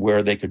bedroom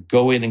where they could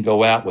go in and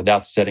go out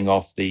without setting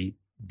off the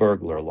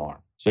burglar alarm.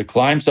 So he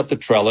climbs up the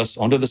trellis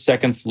onto the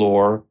second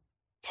floor,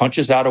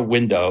 punches out a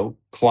window,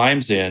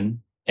 climbs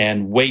in,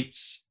 and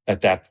waits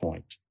at that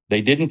point.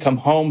 They didn't come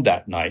home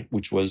that night,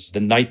 which was the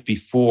night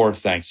before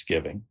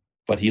Thanksgiving,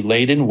 but he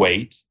laid in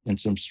wait, and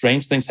some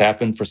strange things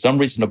happened. For some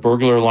reason, a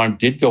burglar alarm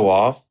did go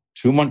off.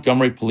 2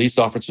 Montgomery police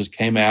officers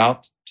came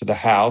out to the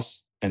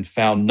house and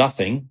found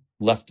nothing,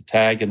 left a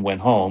tag, and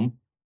went home.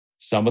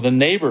 Some of the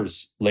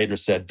neighbors later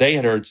said they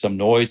had heard some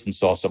noise and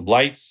saw some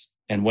lights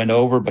and went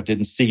over but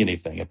didn't see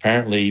anything.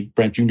 Apparently,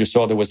 Brent Jr.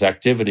 saw there was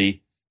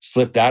activity,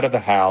 slipped out of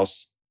the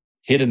house,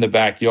 hid in the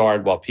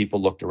backyard while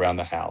people looked around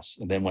the house,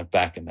 and then went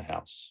back in the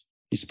house.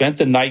 He spent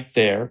the night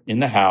there in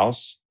the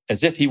house.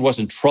 As if he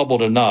wasn't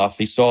troubled enough,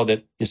 he saw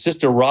that his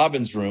sister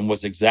Robin's room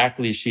was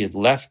exactly as she had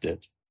left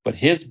it, but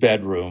his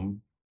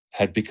bedroom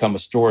had become a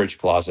storage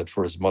closet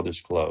for his mother's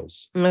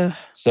clothes. Ugh.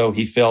 So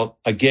he felt,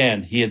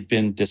 again, he had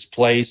been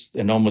displaced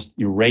and almost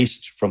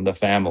erased from the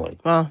family.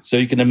 Wow. So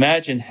you can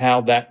imagine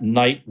how that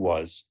night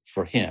was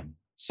for him.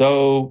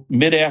 So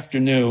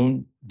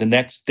mid-afternoon, the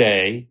next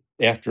day,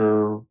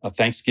 after a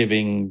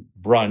Thanksgiving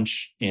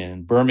brunch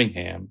in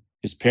Birmingham,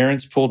 his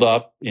parents pulled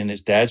up in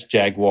his dad's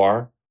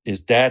Jaguar.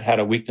 His dad had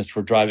a weakness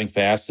for driving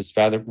fast. His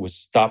father was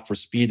stopped for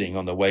speeding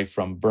on the way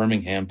from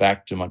Birmingham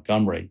back to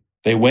Montgomery.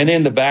 They went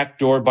in the back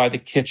door by the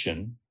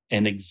kitchen,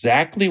 and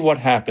exactly what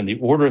happened, the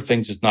order of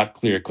things is not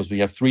clear because we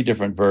have 3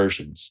 different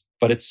versions.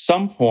 But at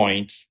some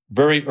point,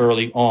 very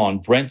early on,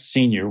 Brent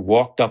Sr.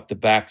 walked up the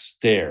back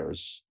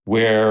stairs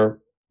where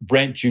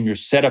Brent Jr.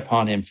 set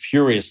upon him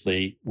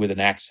furiously with an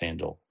axe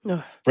handle.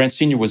 Ugh. Brent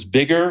Sr. was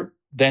bigger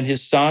than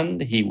his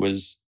son. He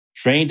was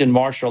trained in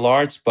martial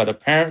arts, but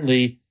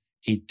apparently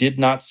he did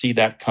not see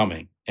that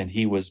coming, and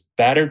he was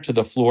battered to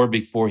the floor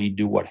before he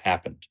knew what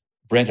happened.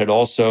 Brent had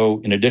also,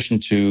 in addition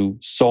to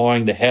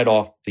sawing the head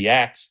off the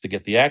axe to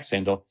get the axe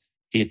handle,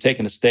 he had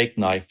taken a steak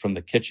knife from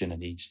the kitchen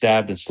and he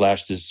stabbed and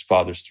slashed his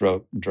father's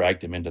throat and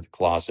dragged him into the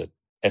closet.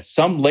 At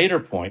some later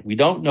point, we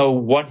don't know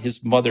what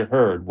his mother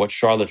heard, what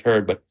Charlotte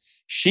heard, but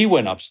she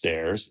went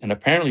upstairs and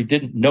apparently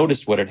didn't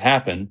notice what had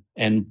happened.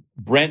 And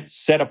Brent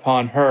set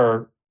upon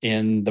her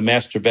in the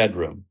master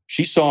bedroom.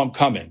 She saw him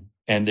coming,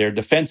 and their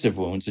defensive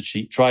wounds that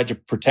she tried to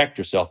protect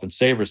herself and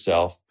save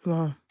herself.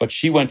 Wow. But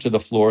she went to the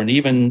floor, and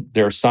even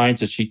there are signs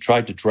that she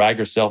tried to drag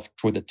herself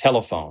toward the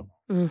telephone,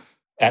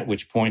 at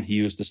which point he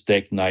used the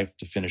steak knife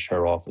to finish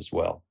her off as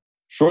well.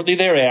 Shortly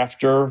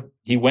thereafter,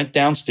 he went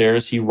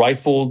downstairs. He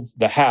rifled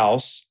the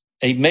house.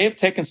 He may have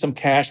taken some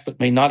cash, but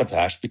may not have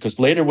cash, because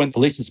later when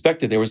police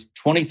inspected, there was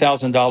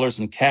 $20,000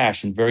 in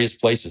cash in various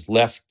places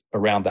left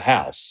around the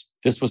house.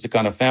 This was the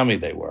kind of family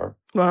they were.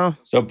 Wow.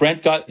 So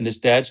Brent got in his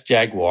dad's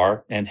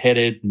Jaguar and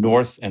headed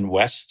north and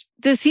west.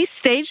 Does he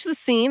stage the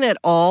scene at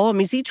all? I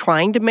mean, is he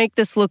trying to make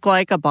this look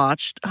like a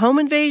botched home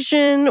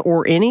invasion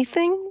or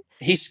anything?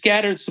 He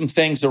scattered some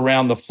things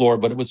around the floor,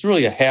 but it was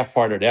really a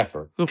half-hearted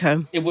effort. Okay.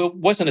 It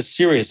wasn't a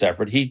serious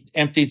effort. He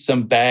emptied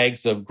some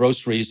bags of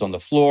groceries on the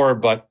floor,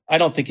 but I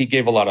don't think he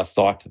gave a lot of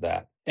thought to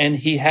that. And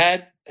he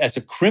had, as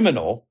a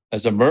criminal,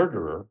 as a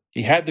murderer,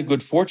 he had the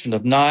good fortune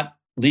of not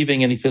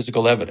leaving any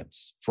physical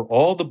evidence. For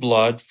all the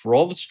blood, for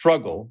all the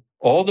struggle,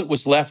 all that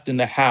was left in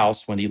the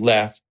house when he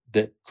left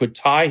that could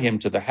tie him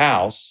to the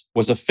house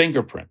was a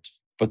fingerprint.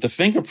 But the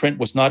fingerprint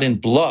was not in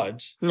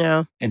blood.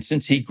 Yeah. And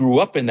since he grew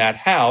up in that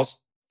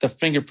house, the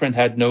fingerprint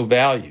had no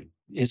value.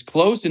 His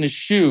clothes and his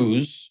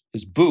shoes,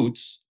 his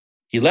boots,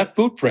 he left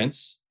boot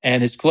prints,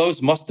 and his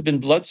clothes must have been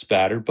blood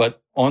spattered.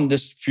 But on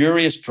this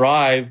furious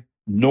drive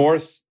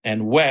north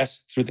and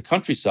west through the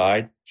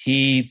countryside,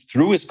 he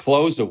threw his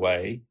clothes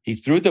away, he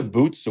threw the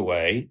boots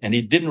away, and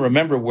he didn't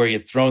remember where he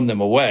had thrown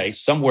them away,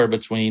 somewhere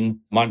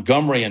between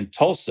Montgomery and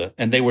Tulsa,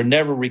 and they were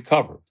never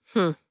recovered.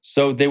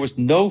 So there was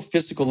no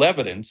physical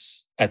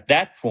evidence at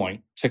that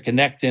point to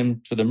connect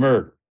him to the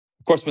murder.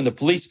 Of course, when the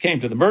police came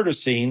to the murder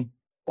scene,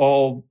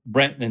 all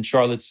Brent and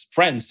Charlotte's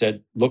friends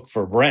said, look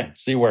for Brent,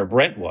 see where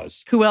Brent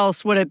was. Who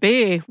else would it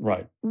be?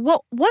 Right.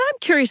 Well, what I'm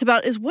curious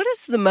about is, what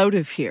is the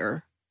motive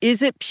here?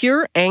 Is it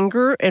pure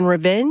anger and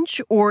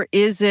revenge, or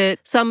is it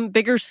some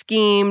bigger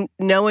scheme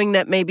knowing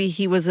that maybe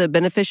he was a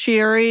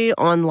beneficiary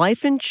on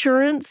life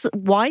insurance?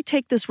 Why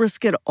take this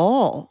risk at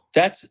all?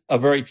 That's a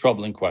very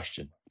troubling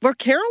question. For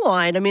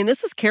Caroline, I mean,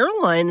 this is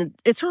Caroline.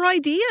 It's her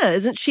idea.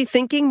 Isn't she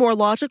thinking more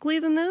logically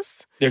than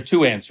this? There are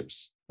two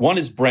answers. One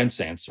is Brent's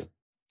answer.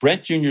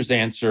 Brent Jr.'s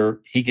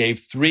answer, he gave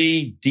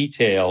 3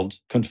 detailed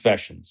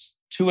confessions,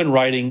 2 in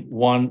writing,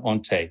 1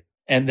 on tape,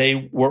 and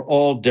they were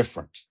all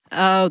different.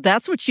 Oh,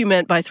 that's what you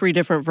meant by 3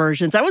 different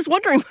versions. I was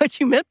wondering what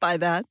you meant by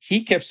that.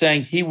 He kept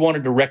saying he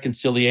wanted a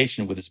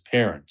reconciliation with his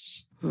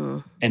parents.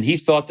 And he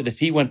thought that if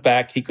he went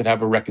back, he could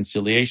have a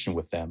reconciliation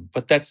with them.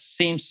 But that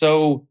seems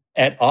so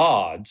at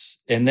odds.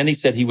 And then he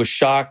said he was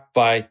shocked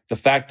by the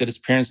fact that his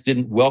parents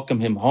didn't welcome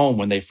him home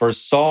when they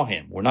first saw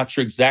him. We're not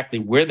sure exactly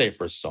where they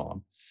first saw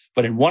him.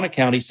 But in one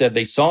account, he said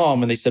they saw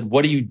him and they said,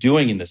 what are you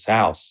doing in this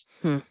house?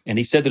 And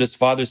he said that his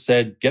father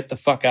said, get the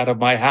fuck out of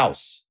my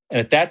house. And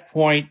at that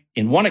point,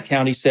 in one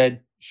account, he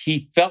said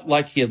he felt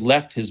like he had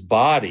left his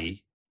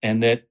body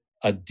and that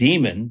a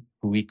demon,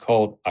 who he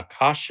called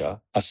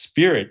Akasha, a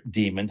spirit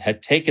demon,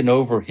 had taken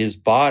over his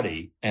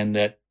body, and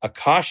that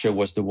Akasha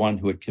was the one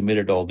who had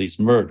committed all these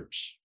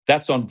murders.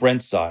 That's on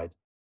Brent's side.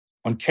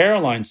 On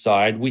Caroline's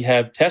side, we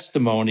have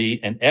testimony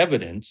and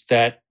evidence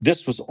that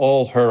this was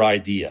all her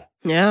idea.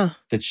 Yeah.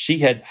 That she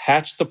had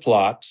hatched the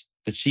plot,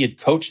 that she had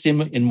coached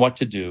him in what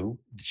to do.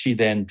 She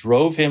then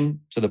drove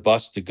him to the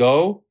bus to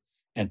go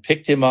and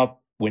picked him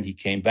up when he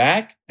came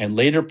back, and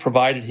later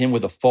provided him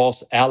with a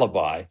false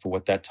alibi for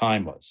what that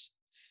time was.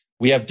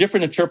 We have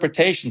different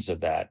interpretations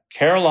of that.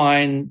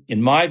 Caroline,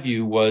 in my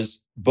view,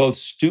 was both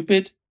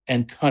stupid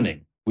and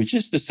cunning, which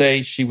is to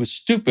say she was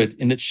stupid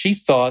in that she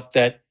thought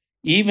that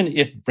even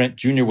if Brent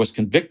Jr. was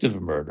convicted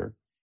of murder,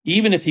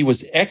 even if he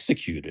was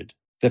executed,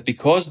 that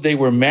because they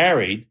were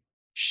married,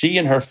 she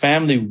and her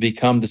family would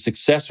become the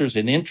successors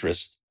in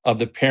interest of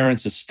the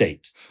parents'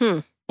 estate.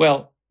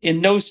 Well,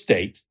 in no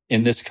state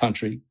in this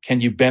country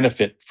can you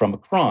benefit from a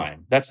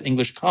crime. That's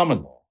English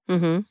common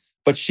law.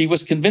 But she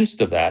was convinced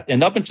of that.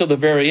 And up until the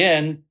very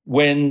end,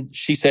 when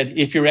she said,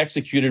 if you're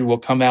executed, we'll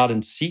come out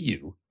and see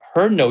you,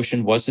 her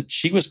notion was that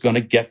she was going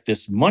to get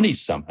this money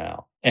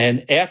somehow.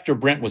 And after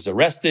Brent was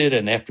arrested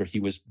and after he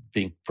was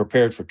being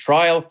prepared for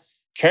trial,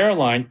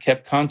 Caroline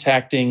kept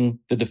contacting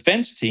the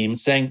defense team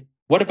saying,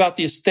 what about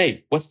the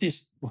estate? What's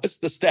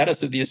the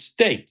status of the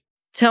estate?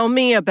 Tell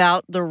me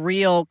about the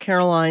real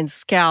Caroline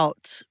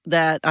Scout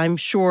that I'm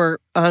sure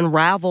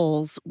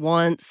unravels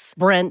once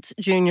Brent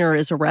Jr.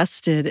 is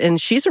arrested.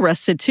 And she's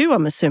arrested too,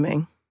 I'm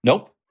assuming.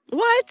 Nope.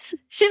 What?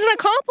 She's an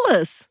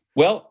accomplice.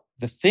 Well,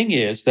 the thing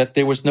is that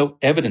there was no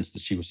evidence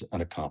that she was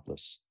an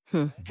accomplice.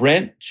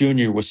 Brent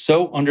Jr. was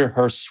so under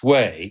her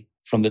sway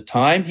from the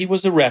time he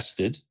was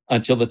arrested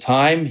until the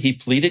time he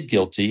pleaded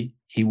guilty,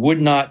 he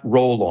would not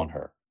roll on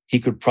her. he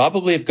could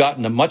probably have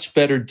gotten a much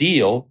better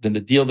deal than the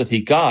deal that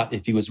he got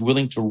if he was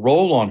willing to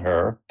roll on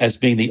her as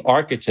being the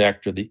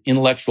architect or the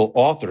intellectual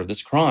author of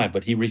this crime,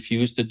 but he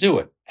refused to do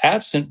it.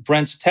 Absent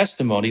Brent's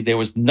testimony, there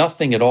was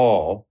nothing at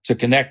all to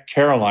connect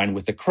Caroline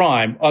with the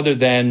crime other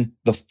than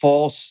the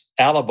false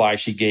alibi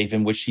she gave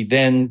him, which she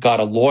then got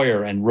a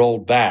lawyer and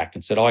rolled back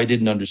and said, I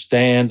didn't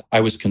understand. I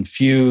was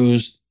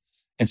confused.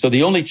 And so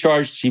the only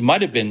charge she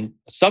might have been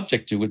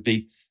subject to would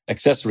be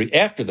accessory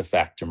after the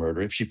fact to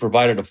murder if she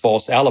provided a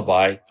false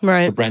alibi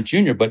to Brent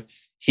Jr., but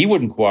he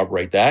wouldn't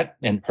corroborate that,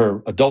 and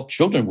her adult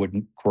children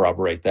wouldn't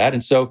corroborate that.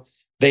 And so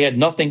they had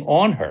nothing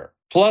on her.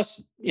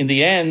 Plus, in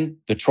the end,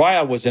 the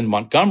trial was in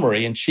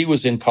Montgomery and she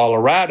was in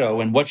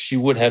Colorado. And what she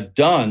would have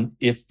done,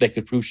 if they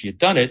could prove she had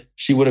done it,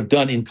 she would have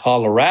done in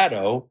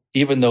Colorado,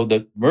 even though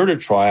the murder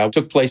trial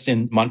took place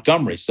in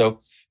Montgomery.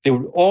 So there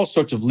were all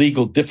sorts of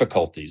legal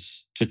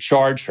difficulties to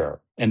charge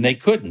her, and they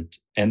couldn't,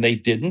 and they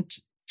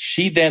didn't.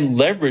 She then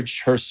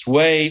leveraged her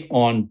sway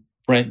on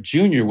Brent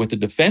Jr. with the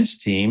defense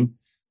team.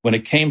 When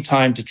it came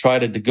time to try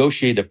to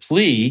negotiate a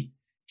plea,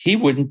 he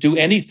wouldn't do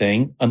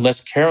anything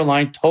unless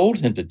Caroline told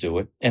him to do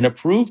it and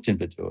approved him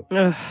to do it.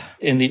 Ugh.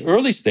 In the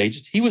early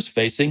stages, he was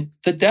facing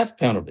the death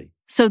penalty.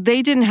 So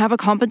they didn't have a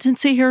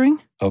competency hearing?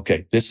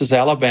 Okay, this is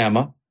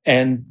Alabama.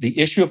 And the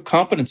issue of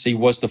competency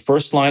was the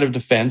first line of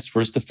defense for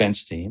his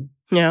defense team.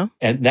 Yeah.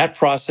 And that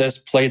process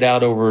played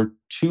out over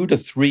 2 to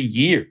 3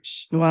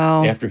 years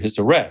after his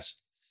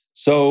arrest.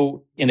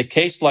 So in a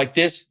case like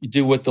this, you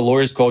do what the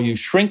lawyers call you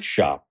shrink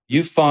shop.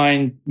 You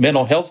find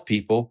mental health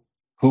people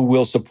who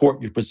will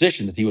support your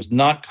position that he was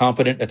not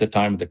competent at the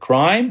time of the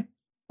crime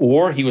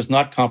or he was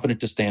not competent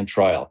to stand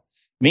trial.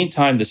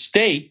 Meantime, the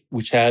state,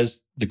 which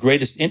has the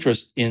greatest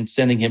interest in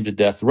sending him to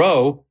death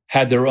row,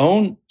 had their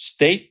own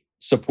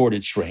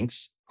state-supported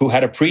shrinks who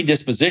had a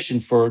predisposition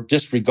for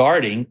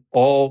disregarding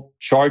all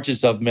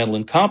charges of mental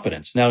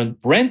incompetence. Now, in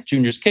Brent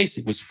Jr.'s case,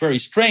 it was very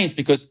strange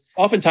because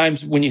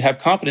oftentimes when you have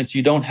competence,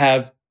 you don't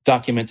have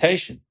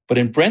documentation. But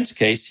in Brent's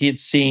case, he had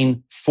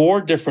seen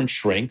 4 different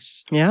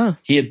shrinks. Yeah.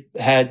 He had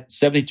had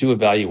 72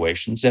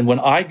 evaluations. And when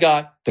I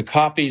got the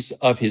copies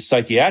of his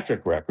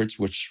psychiatric records,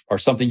 which are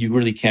something you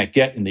really can't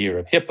get in the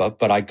era of HIPAA,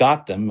 but I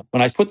got them.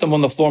 When I put them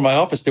on the floor of my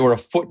office, they were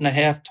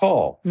 1.5 feet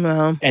tall.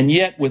 Wow. And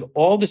yet with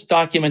all this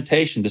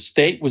documentation, the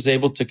state was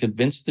able to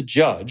convince the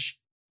judge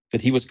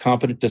that he was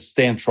competent to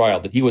stand trial,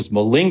 that he was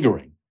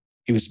malingering.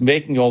 He was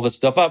making all this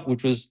stuff up,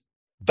 which was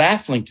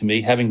baffling to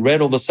me, having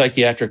read all the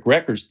psychiatric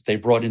records that they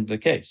brought into the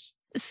case.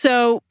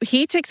 So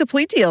he takes a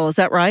plea deal, is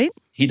that right?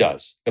 He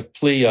does. A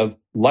plea of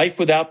life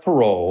without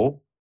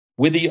parole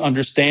with the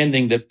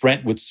understanding that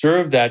Brent would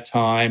serve that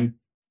time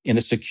in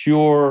a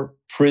secure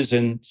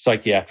prison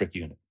psychiatric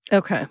unit.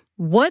 Okay.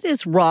 What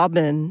is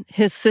Robin,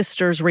 his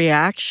sister's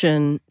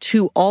reaction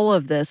to all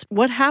of this?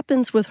 What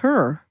happens with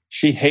her?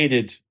 She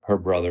hated her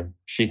brother.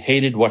 She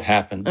hated what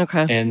happened.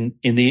 Okay. And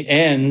in the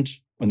end,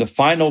 when the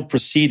final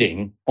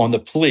proceeding on the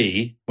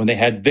plea, when they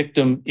had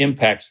victim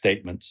impact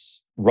statements,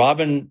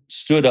 Robin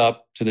stood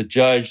up to the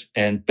judge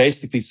and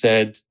basically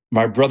said,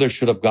 my brother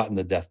should have gotten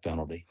the death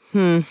penalty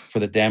for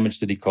the damage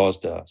that he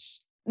caused to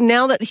us.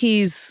 Now that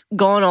he's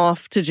gone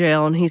off to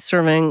jail and he's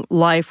serving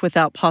life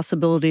without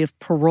possibility of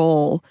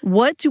parole,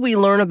 what do we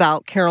learn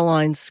about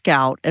Caroline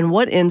Scout and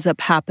what ends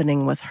up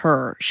happening with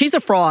her? She's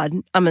a fraud,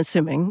 I'm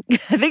assuming.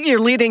 I think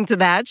you're leading to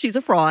that. She's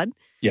a fraud.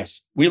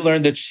 Yes. We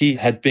learned that she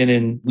had been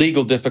in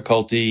legal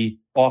difficulty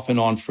off and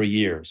on for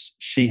years.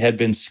 She had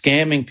been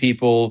scamming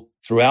people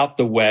throughout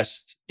the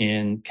West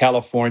in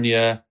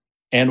California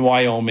and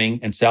Wyoming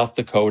and South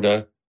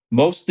Dakota,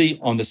 mostly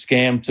on the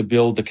scam to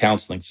build the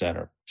counseling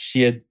center.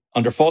 She had,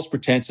 under false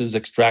pretenses,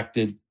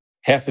 extracted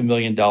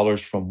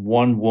 $500,000 from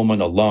one woman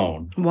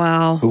alone.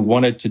 Wow. Who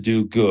wanted to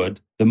do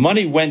good. The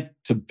money went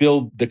to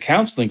build the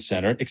counseling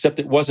center, except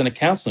it wasn't a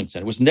counseling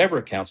center. It was never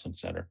a counseling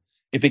center.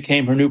 It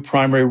became her new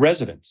primary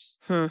residence.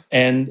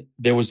 And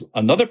there was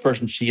another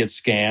person she had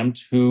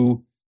scammed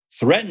who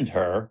threatened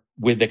her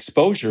with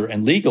exposure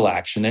and legal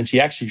action. And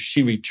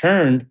she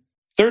returned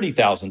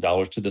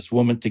 $30,000 to this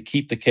woman to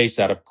keep the case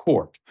out of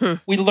court.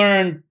 We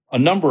learned, a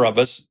number of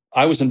us,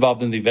 I was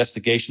involved in the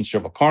investigation.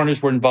 Several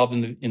coroners were involved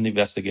in the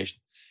investigation.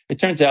 It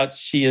turns out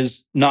she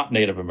is not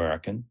Native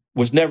American,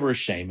 was never a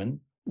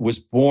shaman, was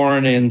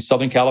born in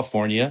Southern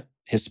California,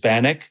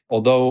 Hispanic,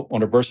 although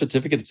on her birth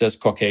certificate it says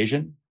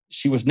Caucasian.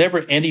 She was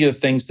never any of the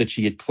things that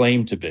she had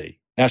claimed to be.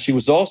 Now, she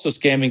was also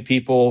scamming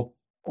people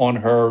on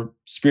her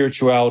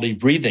spirituality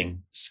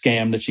breathing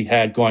scam that she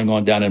had going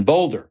on down in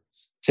Boulder,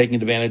 taking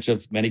advantage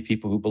of many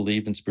people who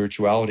believed in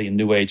spirituality and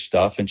New Age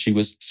stuff. And she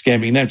was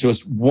scamming them. So it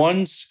was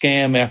one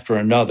scam after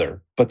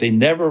another, but they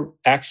never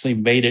actually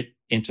made it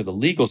into the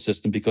legal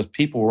system because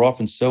people were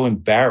often so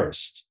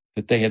embarrassed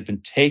that they had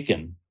been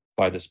taken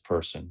by this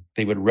person.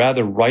 They would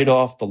rather write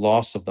off the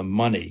loss of the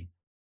money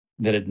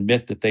than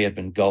admit that they had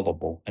been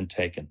gullible and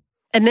taken.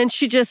 And then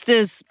she just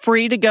is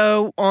free to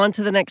go on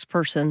to the next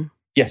person.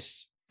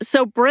 Yes.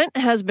 So Brent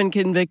has been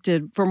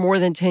convicted for more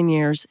than 10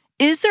 years.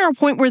 Is there a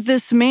point where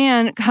this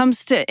man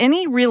comes to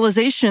any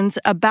realizations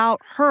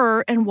about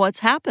her and what's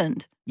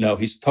happened? No,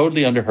 he's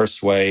totally under her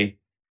sway.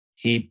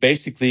 He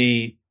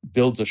basically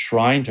builds a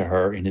shrine to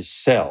her in his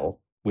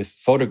cell with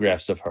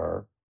photographs of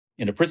her.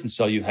 In a prison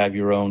cell, you have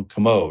your own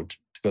commode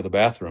to go to the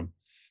bathroom.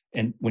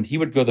 And when he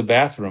would go to the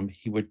bathroom,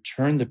 he would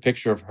turn the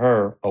picture of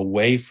her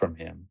away from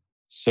him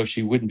so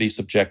she wouldn't be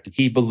subjected.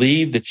 He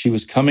believed that she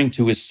was coming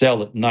to his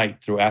cell at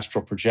night through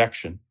astral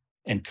projection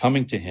and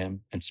coming to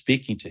him and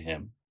speaking to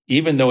him,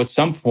 even though at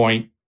some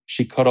point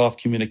she cut off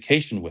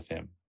communication with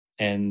him.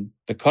 And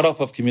the cutoff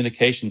of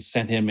communication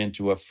sent him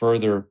into a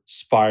further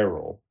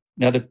spiral.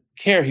 Now, the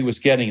care he was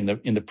getting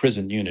in the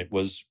prison unit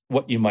was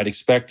what you might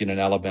expect in an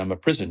Alabama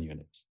prison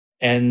unit.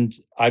 And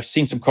I've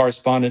seen some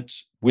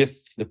correspondence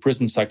with the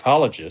prison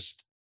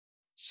psychologist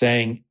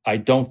saying, I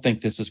don't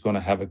think this is going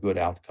to have a good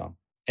outcome.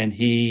 And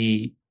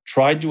he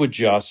tried to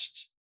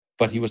adjust,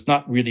 but he was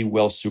not really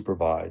well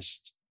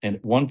supervised. And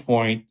at one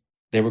point,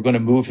 they were going to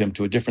move him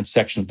to a different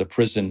section of the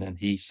prison. And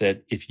he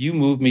said, if you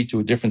move me to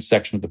a different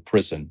section of the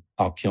prison,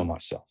 I'll kill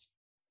myself.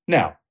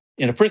 Now,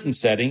 in a prison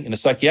setting, in a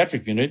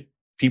psychiatric unit,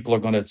 people are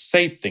going to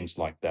say things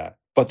like that,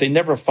 but they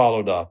never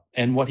followed up.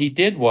 And what he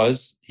did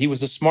was, he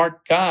was a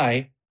smart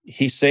guy.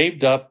 He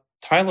saved up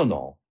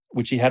Tylenol,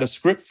 which he had a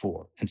script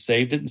for, and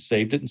saved it and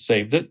saved it and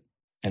saved it.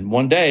 And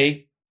one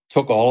day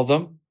took all of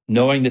them,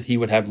 knowing that he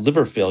would have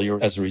liver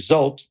failure as a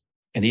result,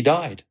 and he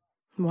died.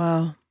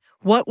 Wow.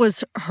 What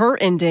was her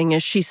ending?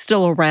 Is she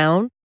still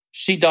around?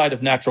 She died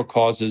of natural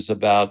causes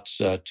about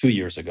 2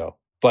 years ago.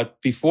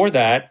 But before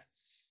that,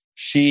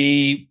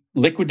 she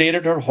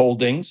liquidated her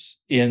holdings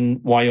in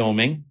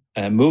Wyoming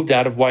and moved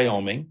out of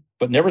Wyoming,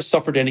 but never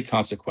suffered any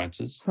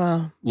consequences.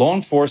 Wow. Law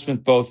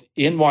enforcement, both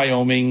in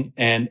Wyoming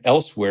and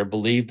elsewhere,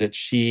 believed that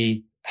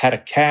she had a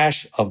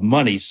cache of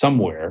money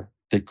somewhere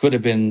that could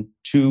have been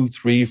 $200,000,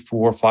 $300,000,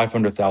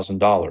 $400,000,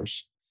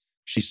 $500,000.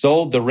 She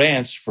sold the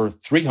ranch for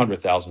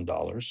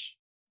 $300,000.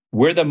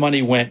 Where the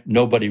money went,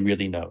 nobody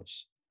really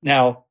knows.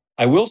 Now,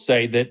 I will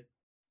say that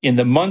in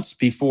the months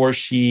before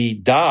she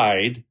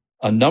died,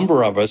 a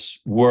number of us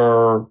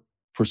were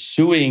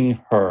pursuing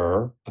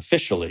her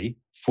officially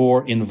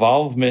for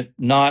involvement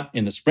not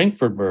in the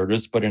Springford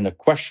murders, but in a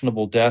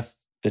questionable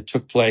death that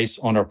took place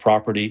on her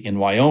property in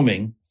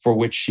Wyoming, for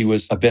which she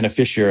was a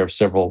beneficiary of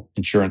several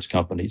insurance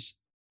companies.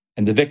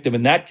 And the victim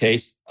in that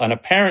case, an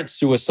apparent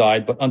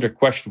suicide, but under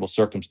questionable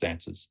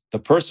circumstances. The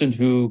person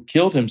who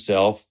killed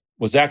himself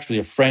was actually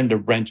a friend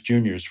of Brent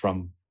Jr.'s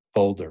from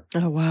Boulder.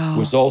 Oh, wow.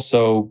 Was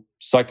also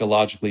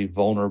psychologically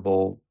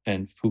vulnerable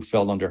and who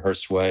fell under her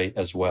sway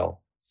as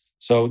well.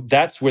 So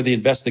that's where the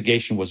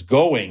investigation was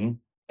going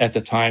at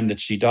the time that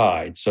she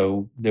died.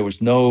 So there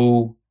was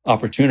no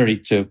opportunity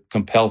to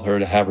compel her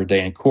to have her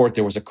day in court.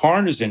 There was a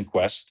coroner's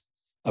inquest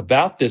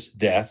about this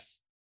death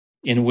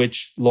in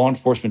which law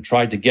enforcement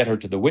tried to get her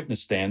to the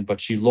witness stand,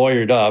 but she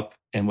lawyered up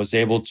and was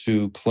able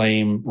to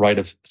claim right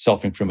of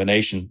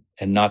self-incrimination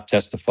and not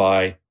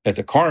testify at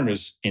the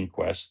coroner's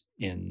inquest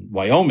in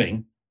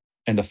Wyoming.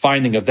 And the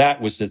finding of that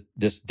was that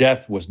this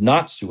death was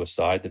not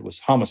suicide, that it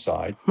was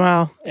homicide.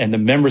 Wow. And the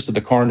members of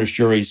the coroner's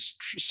jury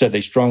said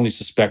they strongly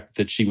suspect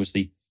that she was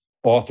the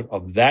author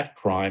of that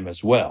crime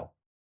as well.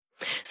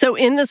 So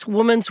in this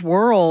woman's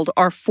world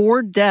are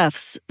 4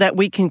 deaths that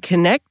we can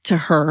connect to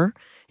her,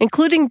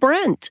 including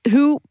Brent,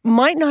 who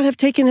might not have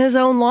taken his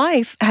own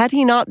life had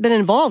he not been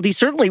involved. He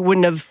certainly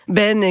wouldn't have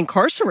been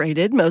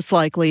incarcerated, most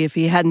likely, if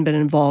he hadn't been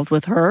involved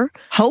with her.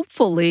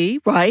 Hopefully,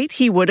 right,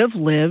 he would have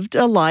lived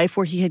a life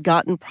where he had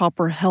gotten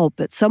proper help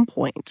at some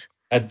point.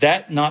 Had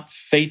that not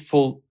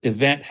fateful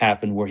event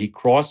happened where he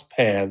crossed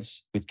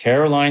paths with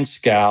Caroline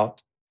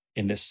Scout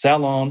in the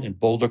salon in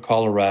Boulder,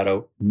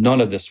 Colorado,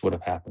 none of this would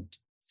have happened.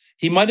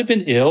 He might have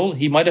been ill.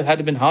 He might have had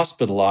to been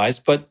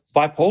hospitalized, but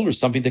bipolar is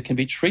something that can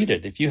be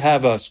treated. If you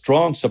have a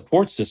strong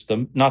support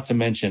system, not to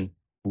mention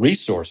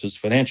resources,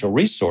 financial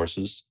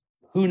resources,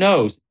 who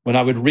knows? When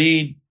I would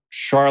read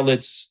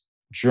Charlotte's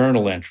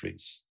journal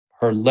entries,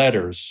 her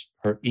letters,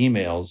 her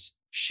emails,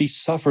 she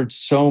suffered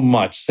so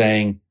much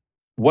saying,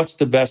 what's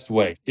the best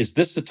way? Is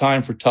this the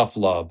time for tough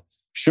love?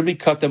 Should we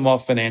cut them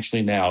off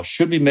financially now?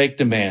 Should we make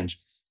demands?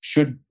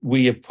 Should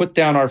we have put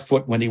down our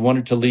foot when he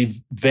wanted to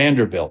leave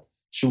Vanderbilt?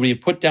 Should we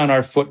have put down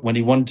our foot when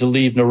he wanted to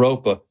leave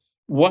Naropa?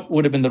 What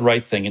would have been the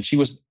right thing? And she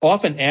was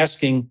often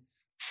asking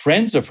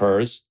friends of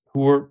hers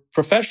who were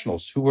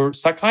professionals, who were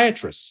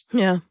psychiatrists.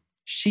 Yeah.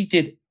 She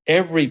did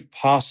every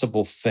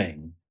possible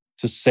thing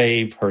to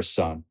save her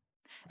son.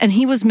 And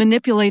he was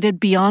manipulated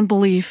beyond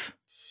belief.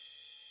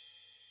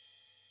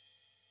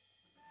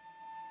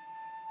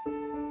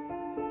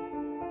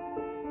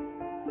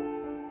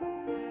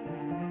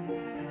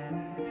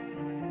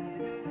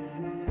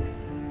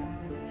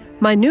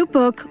 My new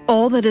book,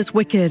 All That Is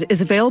Wicked,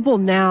 is available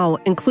now,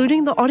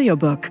 including the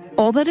audiobook.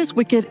 All That Is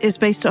Wicked is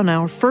based on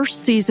our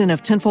first season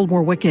of Tenfold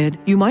More Wicked.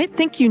 You might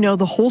think you know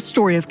the whole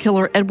story of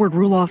killer Edward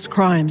Ruloff's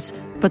crimes,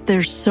 but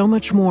there's so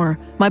much more.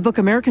 My book,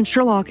 American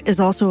Sherlock, is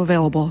also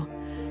available.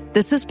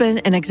 This has been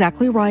an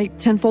Exactly Right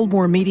Tenfold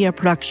More media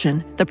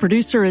production. The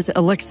producer is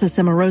Alexis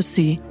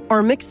Amorosi.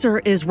 Our mixer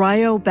is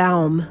Ryo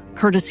Baum.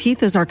 Curtis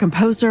Heath is our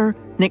composer.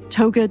 Nick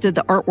Toga did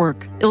the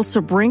artwork.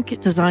 Ilsa Brink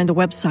designed the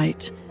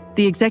website.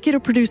 The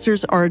executive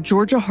producers are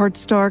Georgia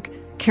Hardstark,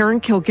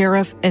 Karen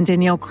Kilgariff, and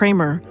Danielle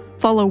Kramer.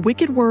 Follow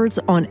Wicked Words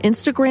on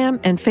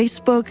Instagram and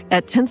Facebook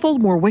at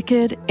Tenfold More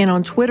Wicked and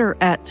on Twitter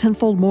at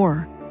Tenfold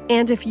More.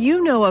 And if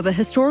you know of a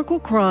historical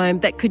crime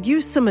that could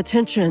use some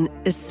attention,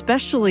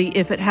 especially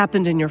if it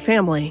happened in your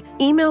family,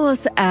 email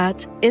us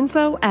at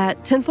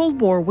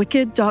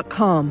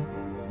info@tenfoldmorewicked.com.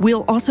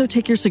 We'll also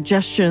take your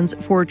suggestions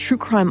for true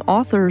crime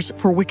authors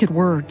for Wicked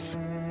Words.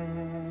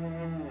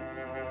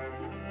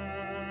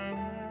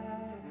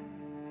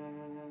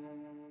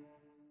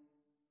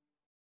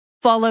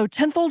 Follow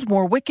Tenfold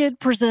More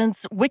Wicked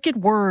presents Wicked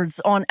Words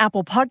on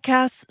Apple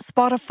Podcasts,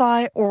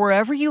 Spotify, or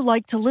wherever you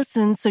like to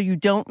listen so you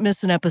don't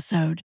miss an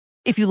episode.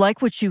 If you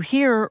like what you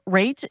hear,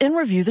 rate and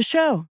review the show.